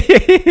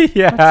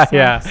 yeah, That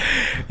yeah,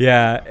 sucks.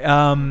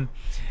 yeah.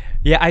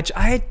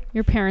 I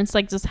Your parents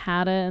like just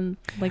had it and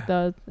like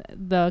the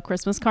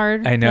Christmas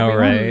card. I know,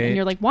 everyone, right? And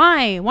you're like,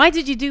 why? Why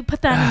did you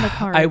put that in the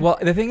card? well,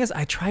 the thing is,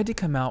 I tried to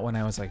come out when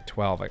I was like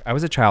 12. Like, I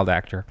was a child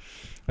actor.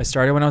 I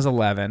started when I was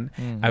 11.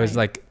 I was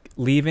like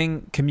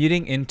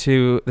commuting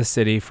into the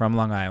city from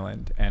Long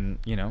Island, and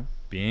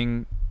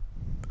being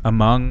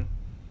among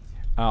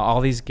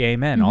all these gay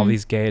men, all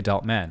these gay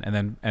adult men,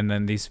 and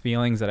then these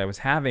feelings that I was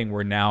having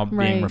were now being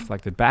Right.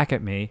 reflected back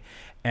at me.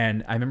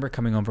 And I remember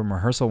coming home from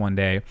rehearsal one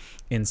day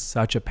in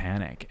such a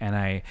panic, and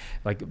I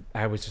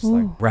was just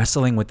like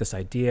wrestling with this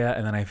idea,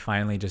 and then I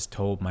finally just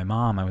told my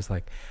mom. I was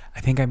like, I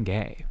think I'm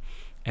gay.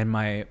 And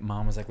my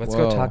mom was like, let's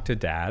go Whoa. talk to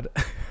Dad.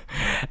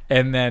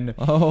 And then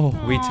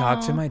we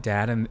talked to my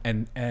dad,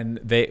 and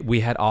we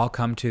had all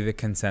come to the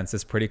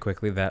consensus pretty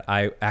quickly that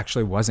I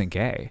actually wasn't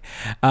gay.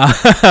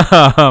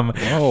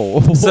 Whoa.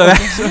 So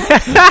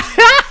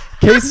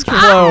Case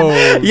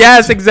closed.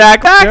 yes,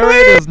 exactly.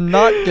 Jared is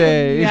not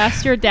gay. You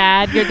asked your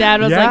dad. Your dad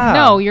was Yeah. like,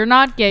 no, you're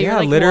not gay. Yeah, You're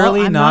like, literally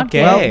well, I'm not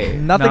gay. Well,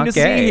 nothing Not to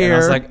gay. see And I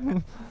was here. like,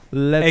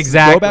 Let's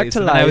exactly. go back to So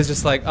then life. I was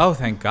just like, oh,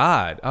 thank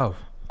God. Oh,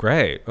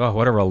 great. Oh,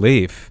 what a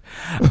relief.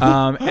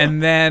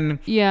 And then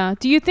Yeah.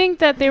 Do you think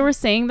that they were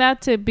saying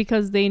that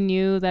because they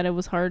knew that it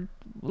was hard?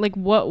 Like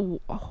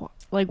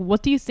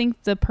what do you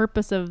think the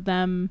purpose of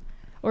them,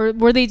 or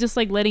were they just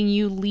like letting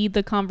you lead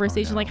the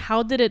conversation? no. Like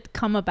how did it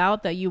come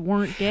about that you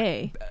weren't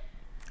gay?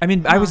 I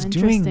mean, I Oh, was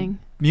interesting. doing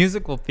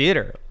musical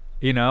theater.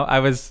 I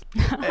was.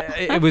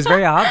 It was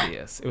very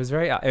obvious. It was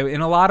very.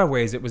 In a lot of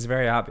ways, it was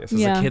very obvious. As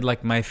Yeah. a kid,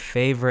 like my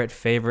favorite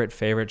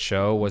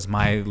show was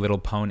My Little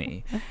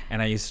Pony, and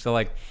I used to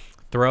like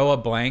throw a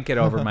blanket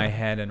over my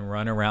head and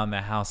run around the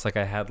house like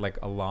I had like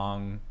a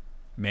long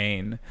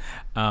mane.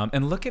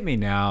 And look at me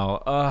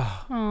now.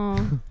 Oh,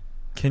 Oh,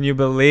 can you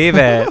believe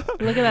it?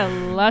 look at that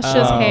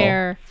luscious Oh.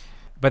 hair.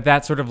 But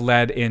that sort of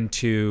led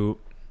into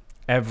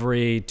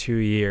every 2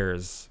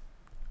 years,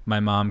 my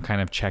mom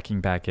kind of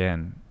checking back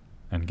in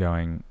and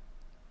going,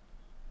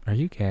 "Are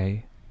you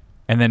gay?"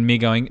 And then me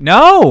going,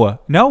 No,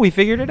 we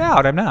figured it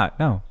out. I'm not.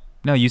 No,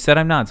 you said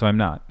I'm not, so I'm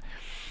not.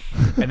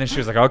 And then she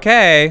was like,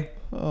 okay.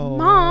 Oh.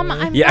 Mom,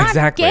 I'm Yeah, not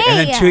exactly. gay.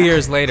 And then 2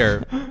 years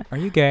later, are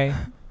you gay?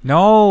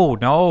 No.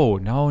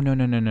 And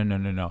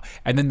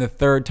then the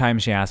third time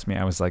she asked me,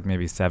 I was like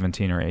maybe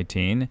 17 or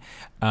 18.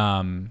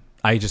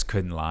 I just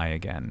couldn't lie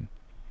again.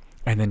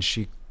 And then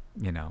she,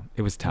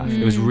 it was tough.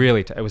 It was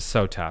really, it was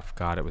so tough.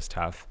 God, it was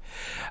tough.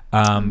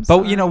 But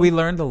we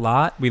learned a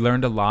lot.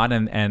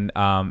 And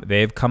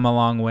they've come a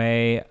long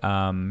way.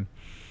 And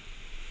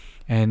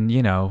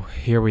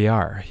here we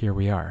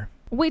are.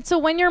 Wait, so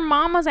when your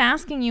mom was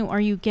asking you,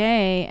 are you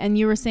gay? And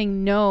you were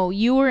saying no,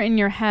 you were in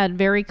your head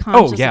very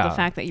conscious of the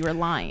fact that you were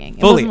lying.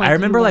 Fully. I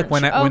remember like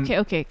when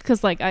okay.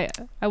 Because like I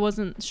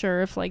wasn't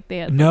sure if like they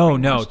had. No,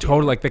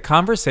 totally. Like the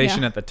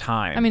conversation at the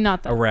time. I mean,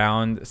 not that.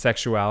 Around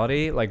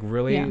sexuality, like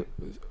really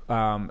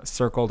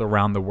circled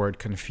around the word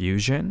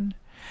confusion.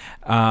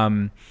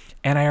 And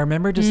I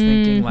remember just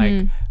thinking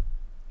like,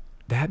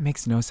 that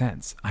makes no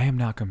sense. I am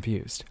not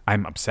confused.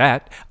 I'm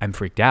upset. I'm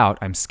freaked out.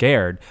 I'm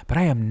scared, but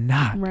I am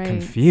not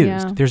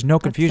confused. Yeah, there's no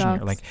confusion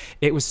here. Like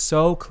it was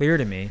so clear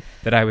to me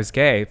that I was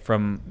gay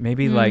from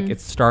maybe like it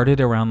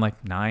started around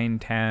like 9,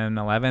 10,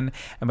 11.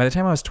 And by the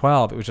time I was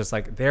 12, it was just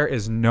like, there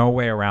is no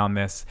way around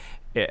this.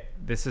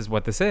 This is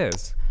what this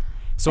is.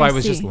 So I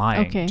was just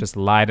lying, just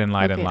lied and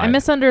lied and lied. I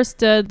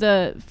misunderstood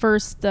the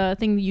first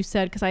thing you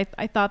said because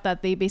I thought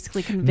that they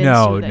basically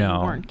convinced you that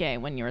you weren't gay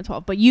when you were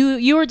 12. But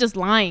you were just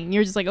lying.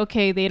 You're just like,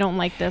 okay, they don't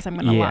like this. I'm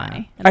going to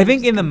lie. And I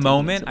think in the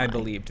moment I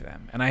believed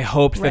them and I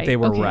hoped that they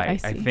were right.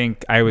 I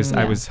think I was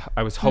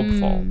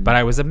hopeful, but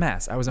I was a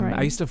mess.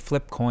 I used to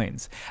flip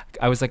coins.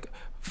 I was like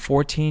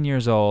 14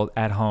 years old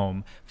at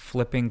home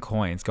flipping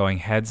coins, going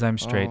heads I'm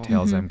straight,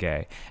 tails I'm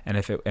gay. And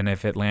if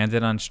it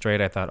landed on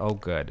straight, I thought, oh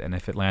good. And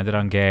if it landed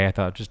on gay, I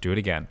thought, just do it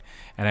again.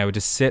 And I would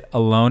just sit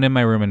alone in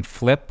my room and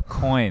flip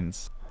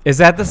coins. Is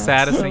that the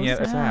saddest thing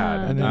yet?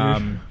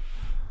 Sad.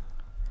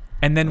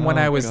 And then when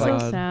I was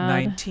like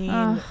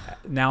 19,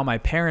 now my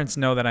parents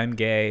know that I'm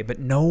gay, but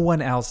no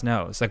one else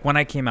knows. Like when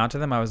I came out to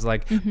them, I was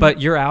like, but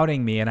you're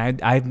outing me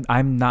and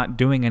I'm not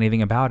doing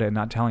anything about it,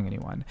 not telling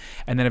anyone.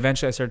 And then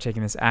eventually I started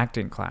taking this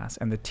acting class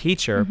and the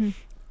teacher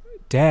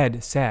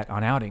dead set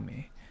on outing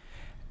me.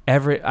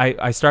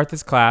 I start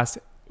this class,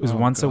 it was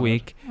once a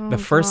week. The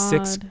first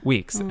 6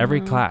 weeks,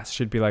 every class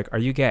should be like, are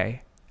you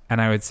gay?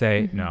 And I would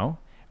say no.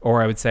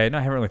 Or I would say, no,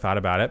 I haven't really thought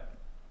about it.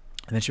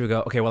 And then she would go,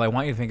 okay, well, I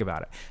want you to think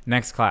about it.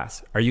 Next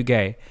class, are you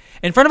gay?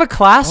 In front of a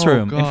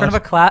classroom, in front of a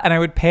class, and I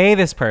would pay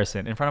this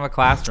person in front of a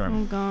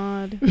classroom. Oh,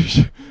 God.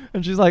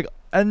 And she's like,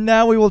 and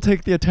now we will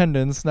take the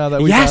attendance now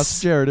that we've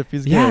asked Jared if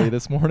he's gay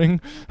this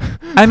morning.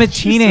 I'm a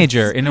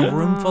teenager in a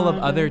room full of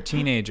other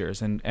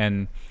teenagers,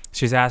 and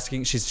she's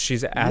asking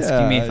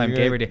me if I'm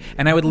gay or gay.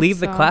 And I would leave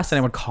the class and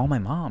I would call my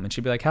mom, and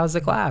she'd be like, how's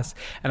the class?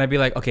 And I'd be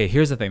like, okay,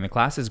 here's the thing. The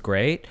class is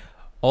great.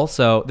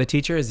 Also, the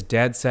teacher is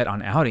dead set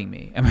on outing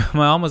me. And my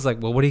mom was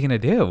like, well, what are you going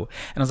to do?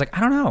 And I was like, I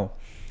don't know.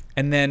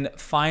 And then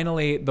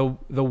finally,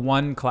 the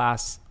one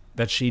class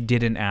that she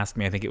didn't ask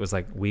me, I think it was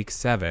like week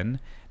 7,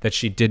 that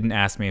she didn't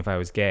ask me if I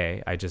was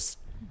gay. I just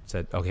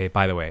said, okay,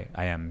 by the way,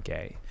 I am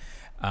gay.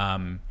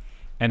 And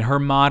her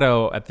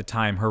motto at the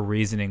time, her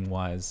reasoning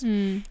was,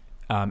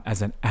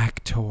 as an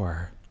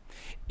actor,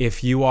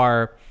 if you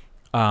are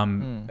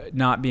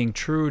not being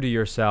true to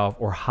yourself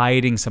or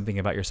hiding something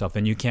about yourself,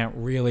 then you can't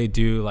really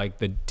do like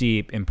the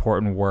deep,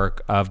 important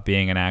work of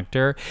being an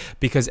actor.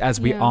 Because as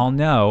we all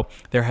know,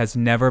 there has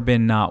never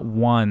been not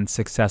one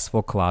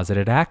successful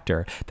closeted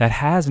actor. That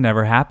has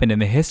never happened in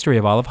the history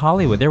of all of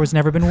Hollywood. There was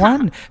never been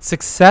one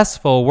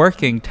successful,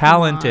 working,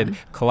 talented,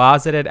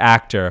 closeted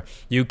actor.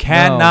 You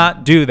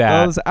cannot do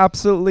that. Those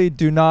absolutely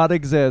do not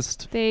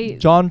exist.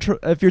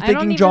 If you're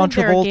thinking John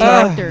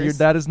Travolta,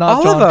 that is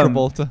not John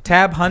Travolta.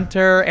 Tab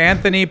Hunter,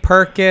 Anthony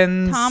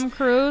Perkins, Tom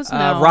Cruise,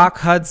 Rock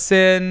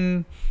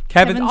Hudson,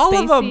 Kevin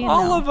Spacey,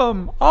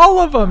 all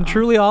of them,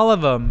 truly all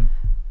of them.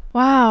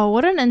 Wow,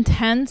 what an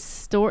intense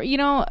story.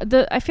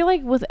 I feel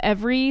like with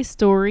every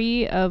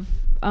story of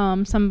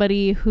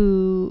somebody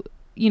who,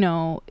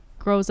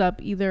 grows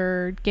up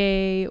either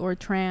gay or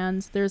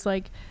trans, there's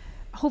like,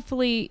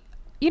 hopefully,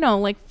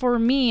 like for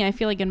me, I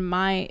feel like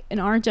in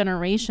our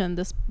generation,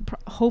 this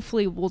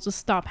hopefully will just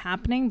stop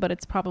happening, but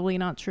it's probably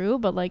not true.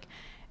 But like,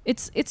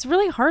 it's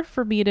really hard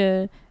for me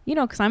to,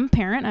 because I'm a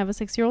parent, I have a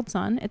 6-year-old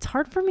son. It's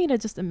hard for me to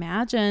just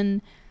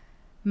imagine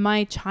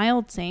my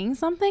child saying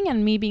something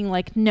and me being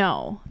like,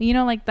 no,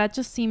 like that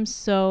just seems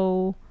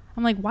so,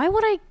 I'm like, why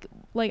would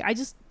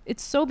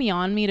it's so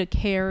beyond me to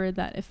care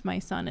that if my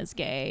son is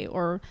gay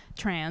or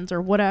trans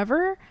or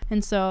whatever.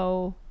 And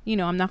so,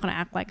 I'm not going to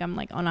act like I'm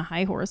like on a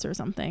high horse or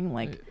something.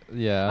 Like,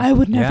 I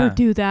would never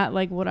do that.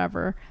 Like,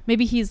 whatever.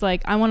 Maybe he's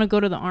like, I want to go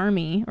to the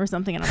army or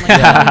something. And I'm like,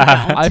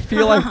 I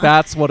feel like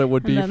that's what it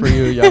would be for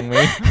you,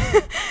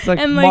 Youngmi. It's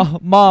like,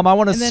 Mom, I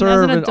want to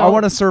serve. I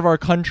want to serve our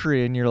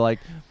country. And you're like,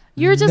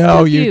 you're just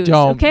no, confused, you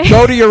don't. Okay?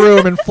 Go to your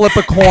room and flip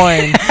a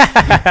coin.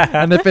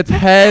 And if it's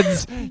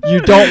heads,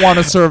 you don't want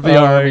to serve the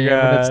army.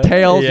 And if it's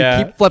tails,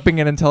 you keep flipping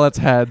it until it's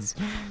heads.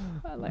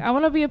 like, I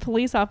want to be a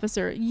police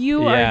officer.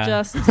 You Yeah. are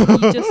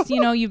just,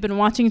 you've been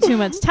watching too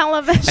much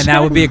television. And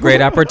that would be a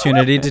great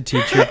opportunity to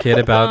teach your kid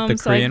about the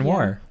So, like, Korean yeah.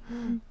 War.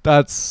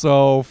 That's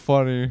so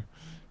funny.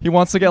 He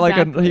wants to get he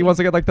Exactly. wants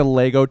to get like the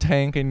Lego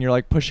tank, and you're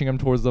like pushing him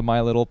towards the My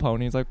Little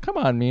Pony. He's like, "Come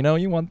on, Mino,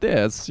 you want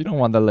this? You don't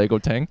want the Lego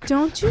tank."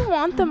 Don't you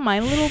want the My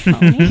Little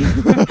Pony?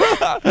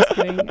 Just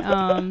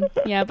kidding.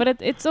 Yeah, but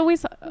it's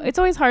always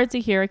hard to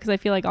hear, because I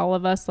feel like all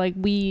of us, like,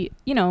 we,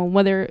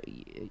 whether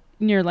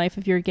in your life,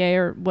 if you're gay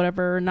or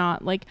whatever or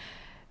not, like,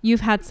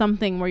 you've had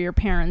something where your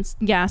parents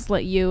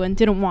gaslit you and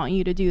didn't want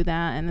you to do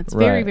that, and it's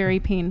very, Right. very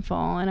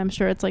painful. And I'm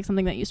sure it's like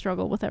something that you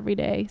struggle with every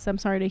day. So I'm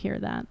sorry to hear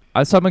that.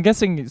 So I'm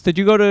guessing, did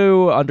you go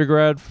to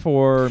undergrad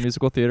for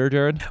musical theater,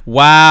 Jared?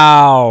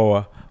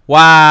 Wow. No,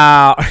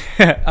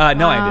 I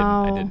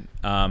Wow. didn't.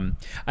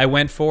 I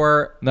went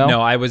for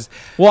No? I was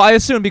Well, I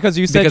assume because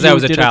you said Because you I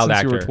was a did child it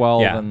since you were actor.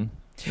 12. Yeah. And,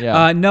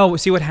 yeah. no.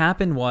 See, what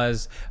happened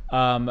was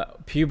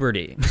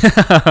puberty.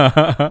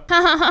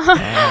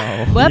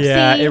 Whoopsie.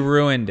 Yeah, it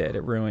ruined it.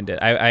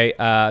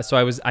 So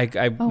I was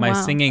Oh, my wow.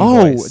 singing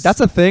Oh, voice. that's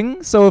a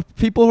thing? So if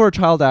people who are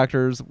child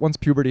actors, once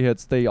puberty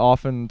hits, they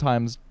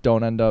oftentimes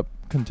don't end up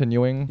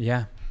continuing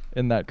yeah,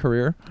 in that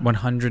career?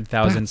 100,000%.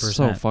 That's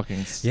so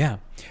fucking Yeah.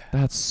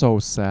 That's so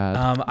sad.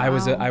 I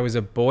was Wow.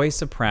 a boy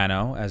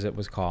soprano, as it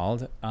was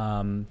called,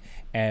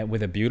 and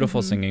with a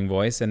beautiful singing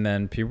voice. And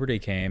then puberty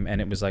came, and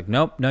it was like,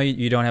 nope, no,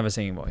 you don't have a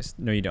singing voice.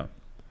 No, you don't.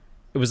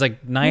 It was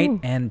like night Ooh.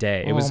 and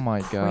day. It Oh was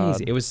my crazy.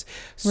 God. It was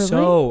Really?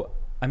 so.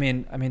 I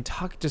mean,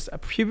 talk just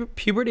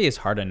puberty is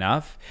hard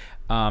enough.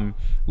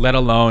 Let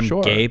alone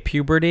Sure. gay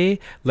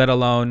puberty. Let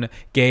alone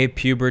gay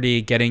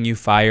puberty getting you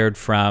fired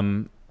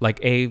from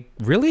like a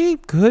really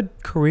good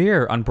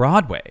career on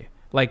Broadway.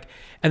 Like,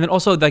 and then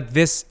also like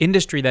this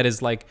industry that is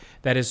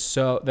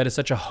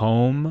such a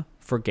home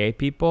for gay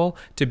people,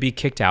 to be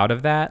kicked out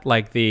of that,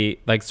 like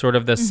sort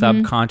of the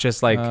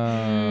subconscious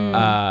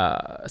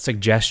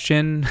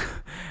suggestion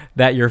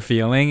that you're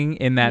feeling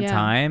in that Yeah.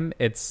 time.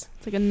 It's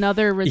like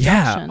another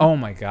rejection. yeah. Oh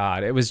my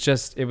God. It was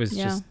just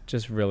Yeah.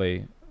 just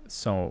really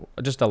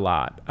just a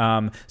lot.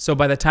 So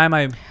by the time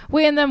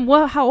Wait, and then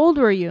how old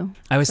were you?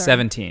 I was Sorry.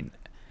 17.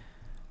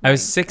 I was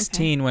Right,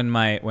 16 when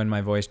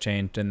my voice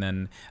changed, and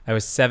then I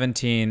was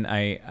 17.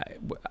 I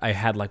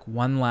had like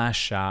one last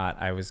shot.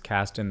 I was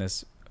cast in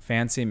this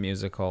fancy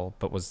musical,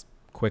 but was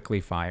quickly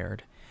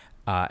fired.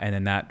 And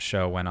then that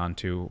show went on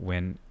to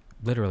win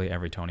literally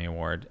every Tony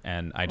Award,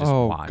 and I just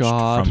Oh, watched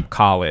God. from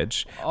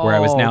college, where I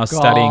was Oh, now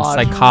studying God.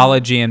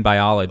 psychology and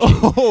biology.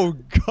 Oh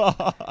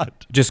God.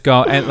 Just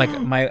go and like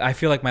I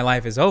feel like my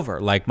life is over.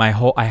 Like I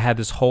had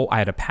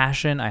a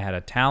passion, I had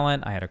a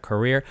talent, I had a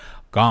career,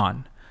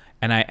 gone.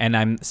 And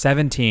I'm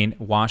 17,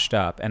 washed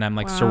up, and I'm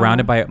like Wow.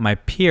 surrounded by my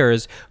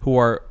peers who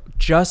are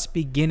just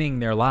beginning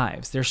their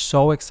lives. They're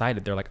so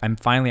excited. They're like, I'm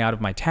finally out of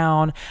my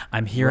town.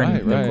 I'm here in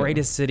the Right.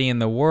 greatest city in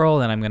the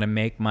world, and I'm going to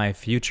make my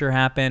future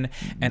happen.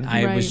 And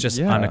I was Right. just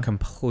Yeah. on a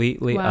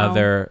completely Wow.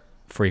 other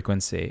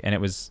frequency, and it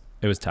was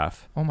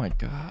tough. Oh my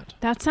God.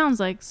 That sounds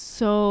like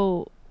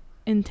so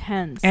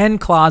intense. And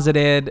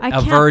closeted, I a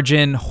can't-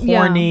 virgin,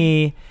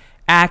 horny,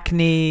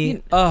 acne.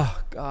 You- Oh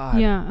God.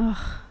 Yeah. Ugh.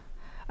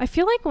 I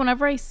feel like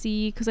whenever I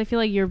see, because I feel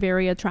like you're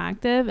very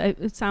attractive,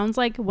 it sounds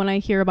like when I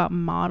hear about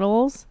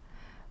models,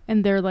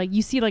 and they're like,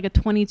 you see like a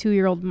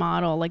 22-year-old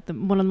model, like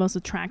one of the most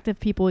attractive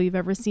people you've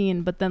ever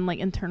seen, but then like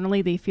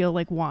internally they feel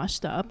like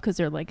washed up because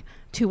they're like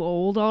too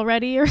old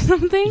already or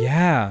something.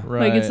 Yeah.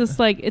 Right. Like it's just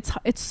like it's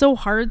so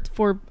hard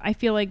for, I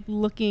feel like,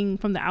 looking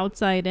from the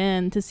outside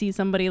in to see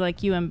somebody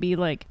like you and be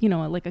like,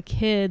 like a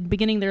kid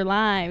beginning their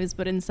lives,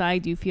 but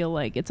inside you feel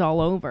like it's all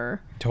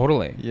over.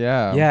 Totally.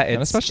 Yeah. Yeah,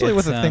 And especially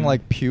with it's, a thing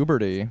like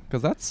puberty,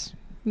 because that's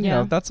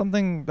Yeah. that's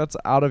something that's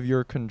out of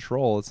your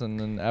control. It's an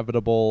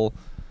inevitable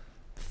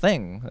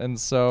thing, and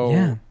so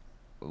Yeah.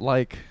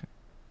 like,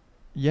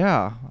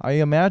 yeah, I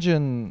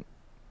imagine.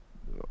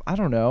 I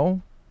don't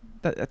know.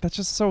 That's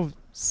just so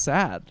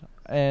sad,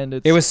 and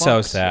It was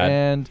so sad.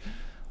 And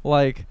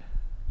like,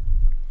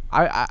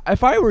 I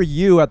if I were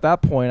you at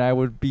that point, I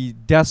would be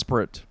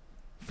desperate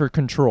for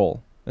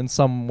control in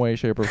some way,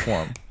 shape, or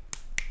form.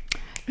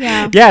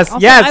 Yeah. Yes,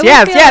 Also, yes, I would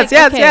yes, feel yes, like-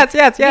 yes, okay. yes,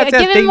 yes, Yeah, yes,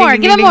 give yes. it Ding, more,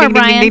 ding, give it ding, more, ding,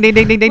 Brian. ding, ding,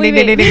 ding, ding, ding, Wait,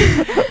 ding, ding, ding,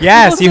 wait. ding.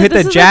 Yes, Also, you hit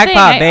this the is the thing,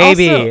 jackpot, I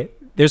baby. also-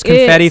 There's It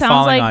confetti sounds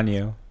falling like- on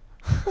you.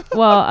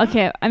 Well,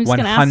 okay. I'm just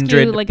gonna ask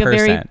you like a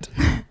very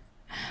 100%.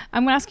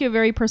 I'm going to ask you a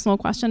very personal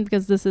question,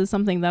 because this is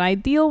something that I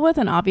deal with,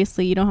 and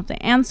obviously you don't have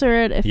to answer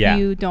it if Yeah.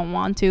 you don't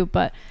want to,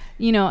 but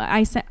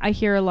I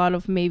hear a lot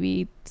of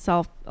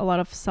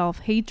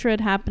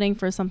self-hatred happening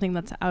for something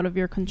that's out of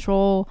your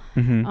control,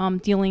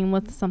 Mhm. dealing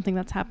with something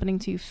that's happening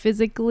to you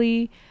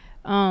physically.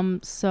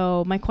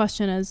 So my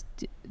question is,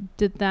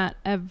 did that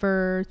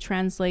ever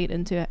translate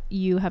into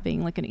you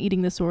having like an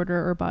eating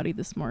disorder or body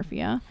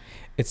dysmorphia?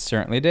 It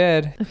certainly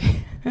did.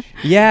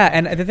 Yeah,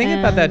 and the thing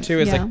about that And, too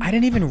is yeah. like I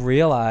didn't even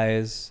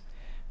realize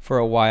for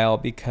a while,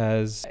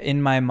 because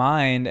in my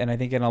mind, and I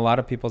think in a lot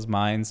of people's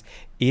minds,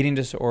 eating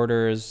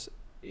disorders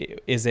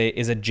is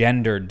a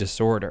gendered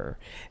disorder,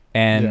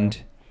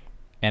 and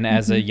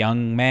as a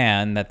young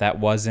man, that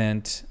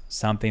wasn't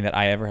something that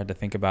I ever had to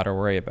think about or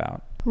worry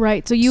about.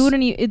 Right. So you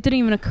wouldn't. It didn't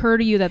even occur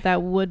to you that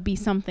that would be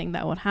something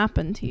that would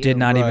happen to you. Did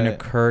not even Right.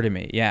 occur to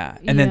me. Yeah.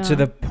 And then to Yeah.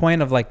 the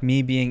point of like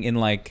me being in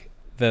like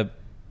the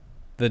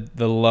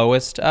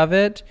lowest of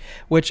it,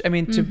 which I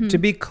mean, to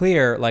be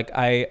clear, like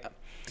I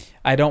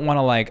don't want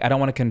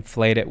to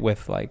conflate it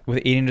with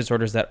eating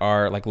disorders that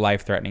are like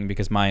life threatening,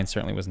 because mine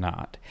certainly was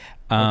not.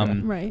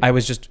 Right. I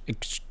was just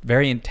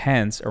very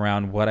intense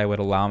around what I would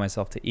allow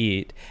myself to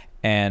eat.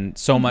 And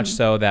so much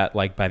so that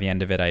like by the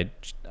end of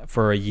it,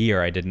 for a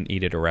year, I didn't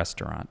eat at a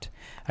restaurant.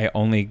 I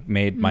only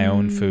made my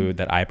own food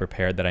that I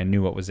prepared, that I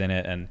knew what was in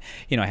it. And,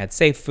 you know, I had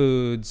safe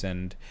foods,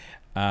 and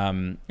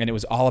it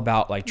was all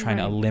about like trying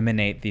to Right.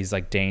 eliminate these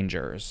like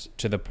dangers,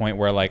 to the point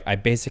where like I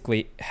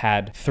basically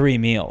had 3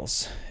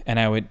 meals, and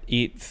I would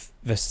eat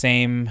the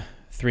same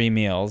 3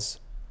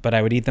 meals, but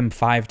I would eat them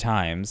 5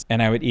 times,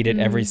 and I would eat it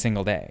every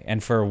single day.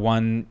 And for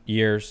 1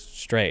 year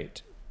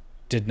straight,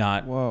 did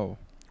not. Whoa.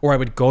 Or I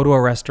would go to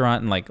a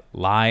restaurant and like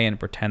lie and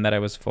pretend that I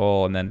was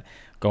full, and then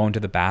go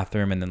into the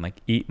bathroom and then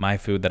like eat my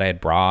food that I had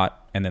brought,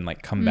 and then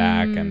like come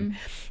back, and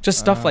just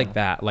stuff like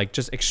that. Like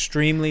just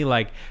extremely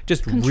like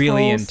just really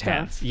Control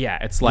intense. stuff. Yeah.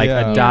 It's like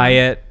Yeah. a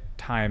diet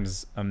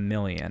times a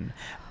million.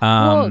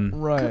 Well,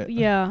 Right.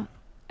 Yeah.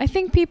 I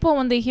think people,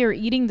 when they hear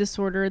eating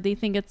disorder, they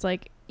think it's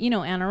like, you know,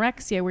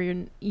 anorexia, where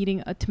you're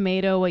eating a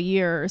tomato a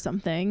year or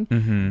something.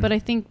 But I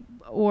think,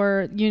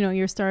 or, you know,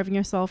 you're starving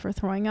yourself or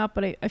throwing up.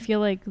 But I feel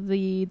like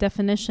the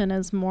definition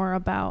is more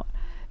about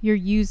you're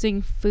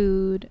using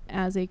food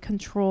as a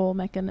control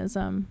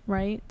mechanism,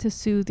 right? To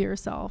soothe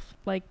yourself,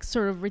 like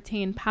sort of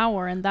retain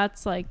power. And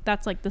that's like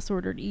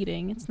disordered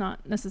eating. It's not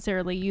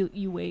necessarily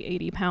you weigh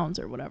 80 pounds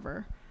or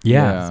whatever.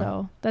 Yeah.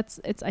 So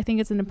I think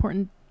it's an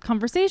important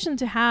conversation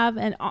to have.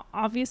 And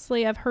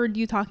obviously I've heard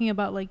you talking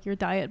about like your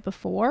diet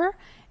before.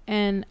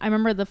 And I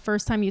remember the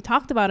first time you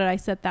talked about it, I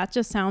said, that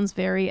just sounds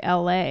very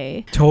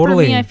LA.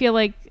 Totally. For me, I feel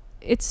like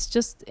it's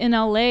just in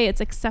LA,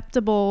 it's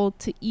acceptable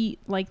to eat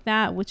like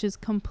that, which is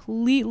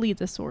completely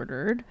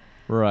disordered.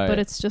 Right. But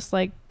it's just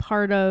like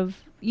part of,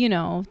 you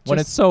know, when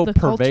just it's so the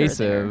culture there.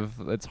 pervasive,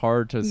 it's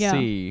hard to Yeah.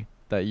 see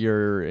that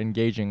you're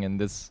engaging in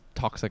this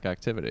toxic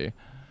activity.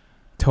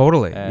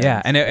 Totally. And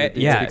Yeah. And it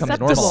yeah. becomes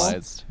Acceptable.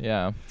 normalized.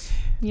 Yeah.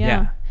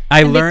 Yeah. I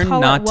And they learned call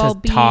it not to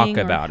well-being talk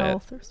or about it.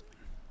 health or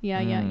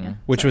yeah.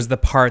 Which was the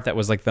part that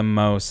was like the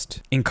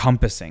most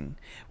encompassing,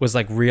 was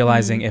like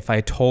realizing if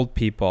I told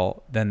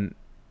people, then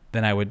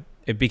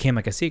it became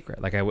like a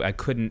secret. Like I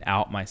couldn't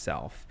out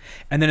myself.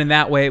 And then in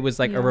that way, it was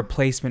like a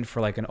replacement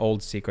for like an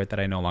old secret that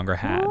I no longer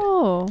had.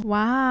 Oh,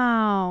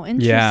 wow.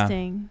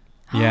 Interesting.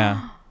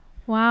 Yeah.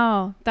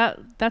 Wow.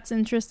 That's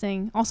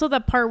interesting. Also,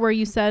 that part where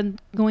you said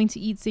going to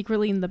eat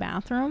secretly in the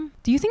bathroom.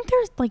 Do you think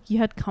there's like you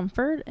had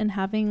comfort in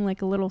having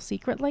like a little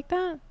secret like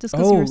that, just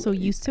because you were so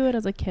used to it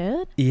as a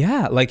kid?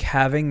 Yeah. Like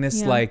having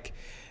this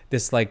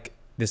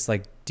this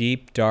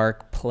deep,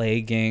 dark,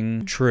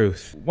 plaguing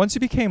truth. Once you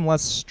became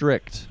less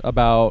strict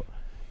about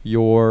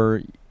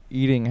your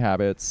eating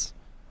habits,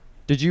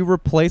 did you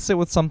replace it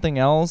with something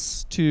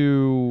else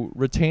to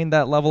retain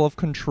that level of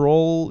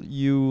control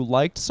you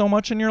liked so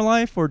much in your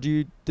life, or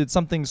did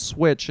something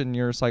switch in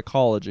your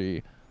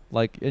psychology,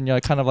 like in your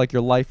kind of like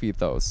your life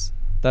ethos,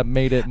 that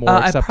made it more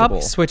acceptable?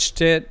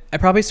 I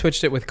probably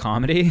switched it with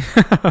comedy.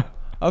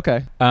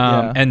 Okay.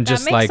 And That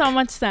just makes like so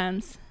much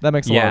sense. That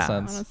makes a lot of Yeah.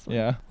 sense. Honestly.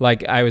 Yeah.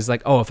 like I was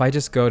like, oh, if I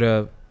just go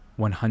to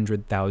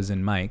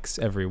 100,000 mics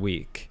every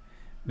week,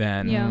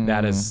 then Yeah.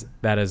 that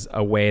is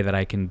a way that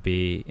I can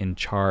be in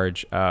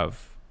charge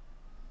of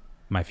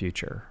my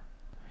future.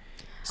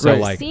 So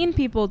Right. I've seen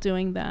people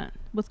doing that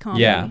with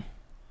comedy. Yeah.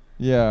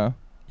 Yeah.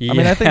 I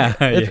mean, I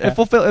think it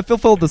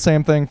fulfilled the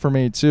same thing for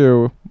me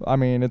too. I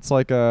mean, it's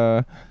like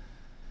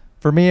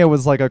for me, it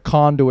was like a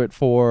conduit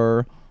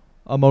for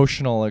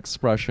emotional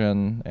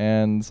expression,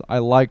 and I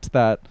liked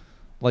that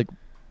like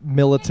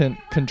militant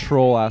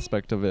control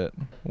aspect of it,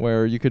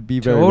 where you could be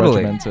very Totally.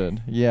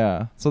 regimented.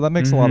 Yeah. So that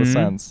makes a lot of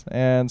sense.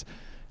 And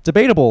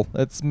debatable.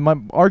 It's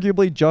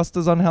arguably just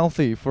as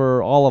unhealthy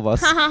for all of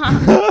us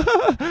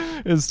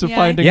is to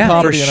finding yeah, for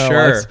comedy in our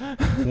sure. lives.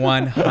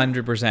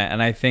 100%.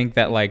 And I think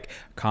that like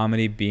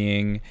comedy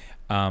being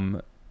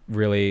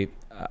really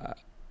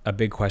a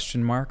big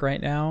question mark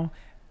right now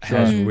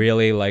has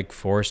really like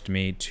forced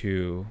me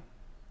to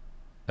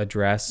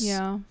address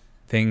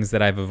things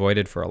that I've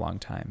avoided for a long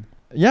time.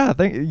 Yeah,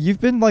 you've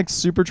been like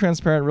super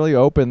transparent, really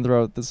open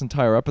throughout this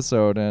entire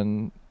episode,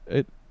 and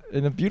it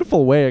in a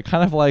beautiful way. It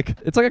kind of like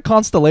it's like a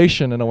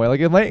constellation in a way. Like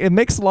it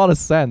makes a lot of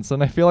sense,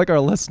 and I feel like our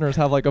listeners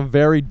have like a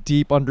very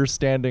deep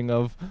understanding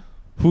of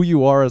who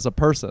you are as a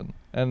person,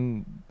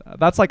 and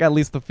that's like at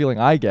least the feeling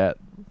I get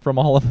from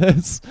all of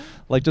this,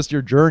 like just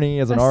your journey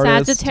as an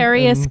artist.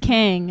 Sagittarius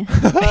king.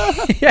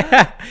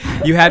 Yeah,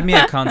 you had me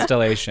at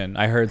constellation.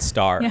 I heard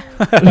star.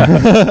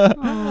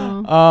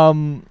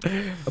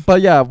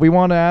 But yeah, we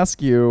want to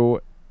ask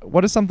you,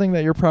 what is something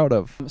that you're proud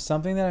of?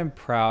 Something that I'm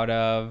proud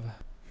of.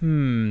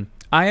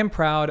 I am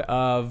proud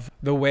of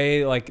the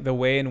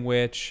way in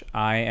which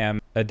I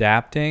am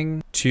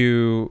adapting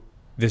to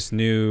this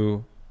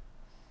new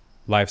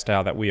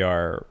lifestyle that we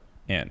are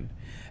in.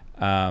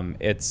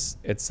 It's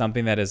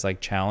something that is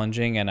like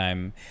challenging, and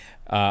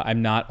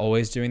I'm not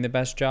always doing the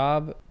best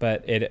job,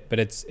 but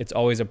it's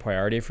always a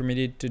priority for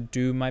me to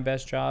do my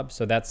best job.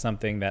 So that's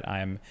something that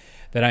I'm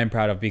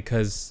proud of,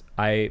 because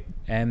I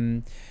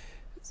am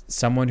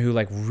someone who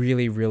like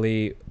really,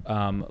 really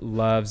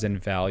loves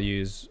and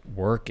values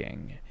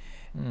working.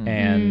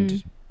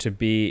 And to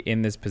be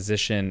in this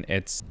position,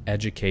 it's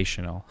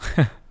educational.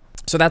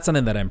 So that's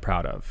something that I'm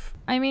proud of.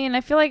 I mean,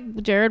 I feel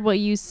like, Jared, what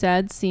you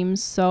said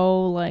seems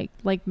so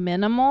like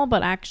minimal,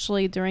 but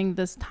actually during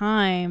this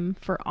time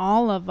for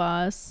all of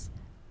us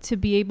to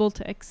be able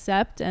to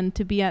accept and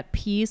to be at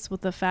peace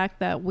with the fact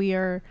that we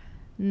are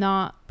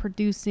not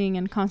producing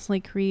and constantly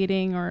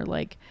creating or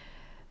like,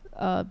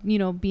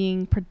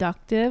 being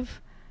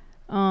productive.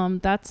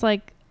 That's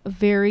like a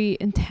very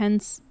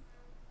intense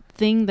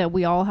thing that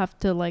we all have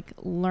to like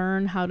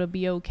learn how to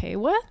be okay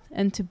with,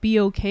 and to be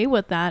okay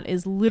with that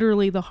is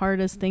literally the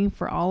hardest thing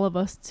for all of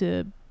us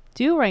to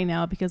do right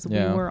now, because we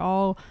were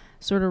all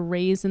sort of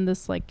raised in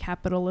this like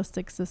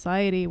capitalistic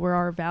society where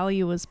our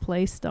value is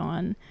placed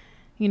on,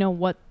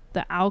 what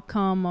the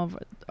outcome of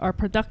our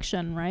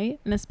production, right?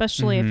 And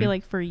especially I feel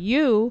like for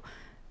you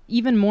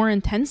even more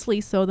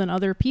intensely so than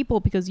other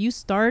people, because you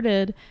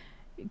started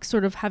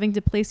sort of having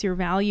to place your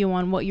value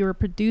on what you were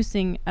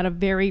producing at a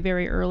very,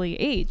 very early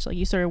age. Like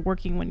you started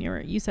working when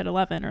you said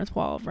 11 or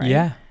 12, right?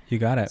 Yeah, you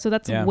got it. So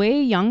that's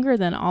way younger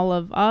than all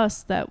of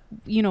us that,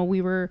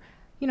 we were,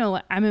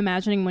 I'm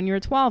imagining when you were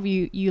 12,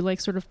 you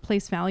like sort of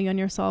place value on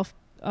yourself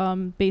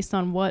based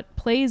on what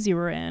plays you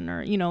were in,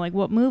 or, like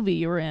what movie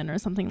you were in or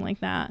something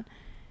like that.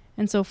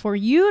 And so for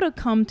you to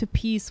come to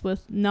peace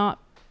with not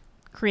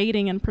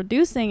creating and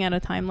producing at a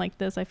time like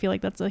this, I feel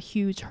like that's a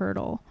huge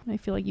hurdle. I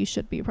feel like you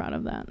should be proud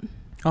of that.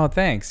 Oh,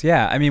 thanks.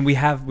 Yeah. I mean, we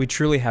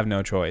truly have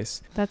no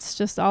choice. That's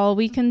just all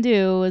we can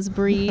do is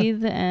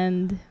breathe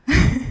and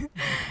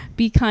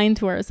be kind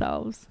to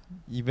ourselves.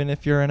 Even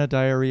if you're in a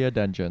diarrhea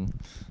dungeon.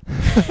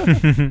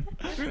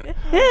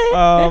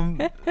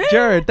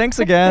 Jared, thanks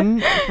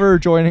again for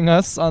joining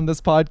us on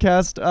this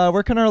podcast.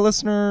 Where can our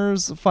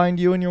listeners find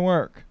you and your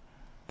work?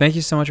 Thank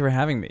you so much for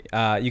having me.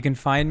 You can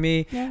find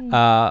me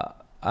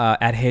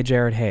at Hey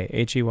Jared Hey,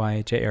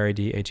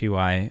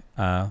 HeyJaredHey,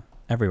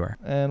 everywhere.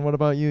 And what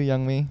about you,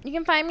 Young Me? You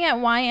can find me at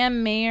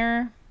YM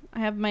Mayer. I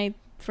have my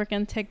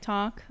freaking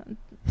TikTok,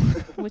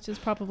 which is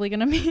probably going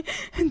to be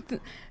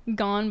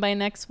gone by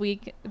next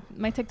week.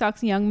 My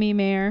TikTok's Young Me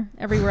Mayer.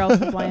 Everywhere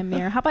else is YM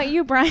Mayer. How about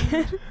you,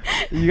 Brian?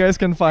 You guys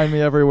can find me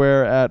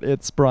everywhere at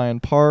It's Brian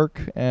Park.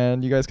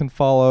 And you guys can please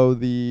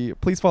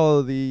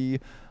follow the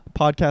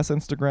podcast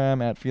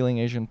Instagram at Feeling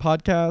Asian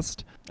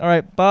Podcast. All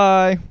right.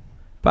 Bye.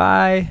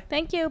 Bye.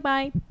 Thank you.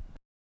 Bye.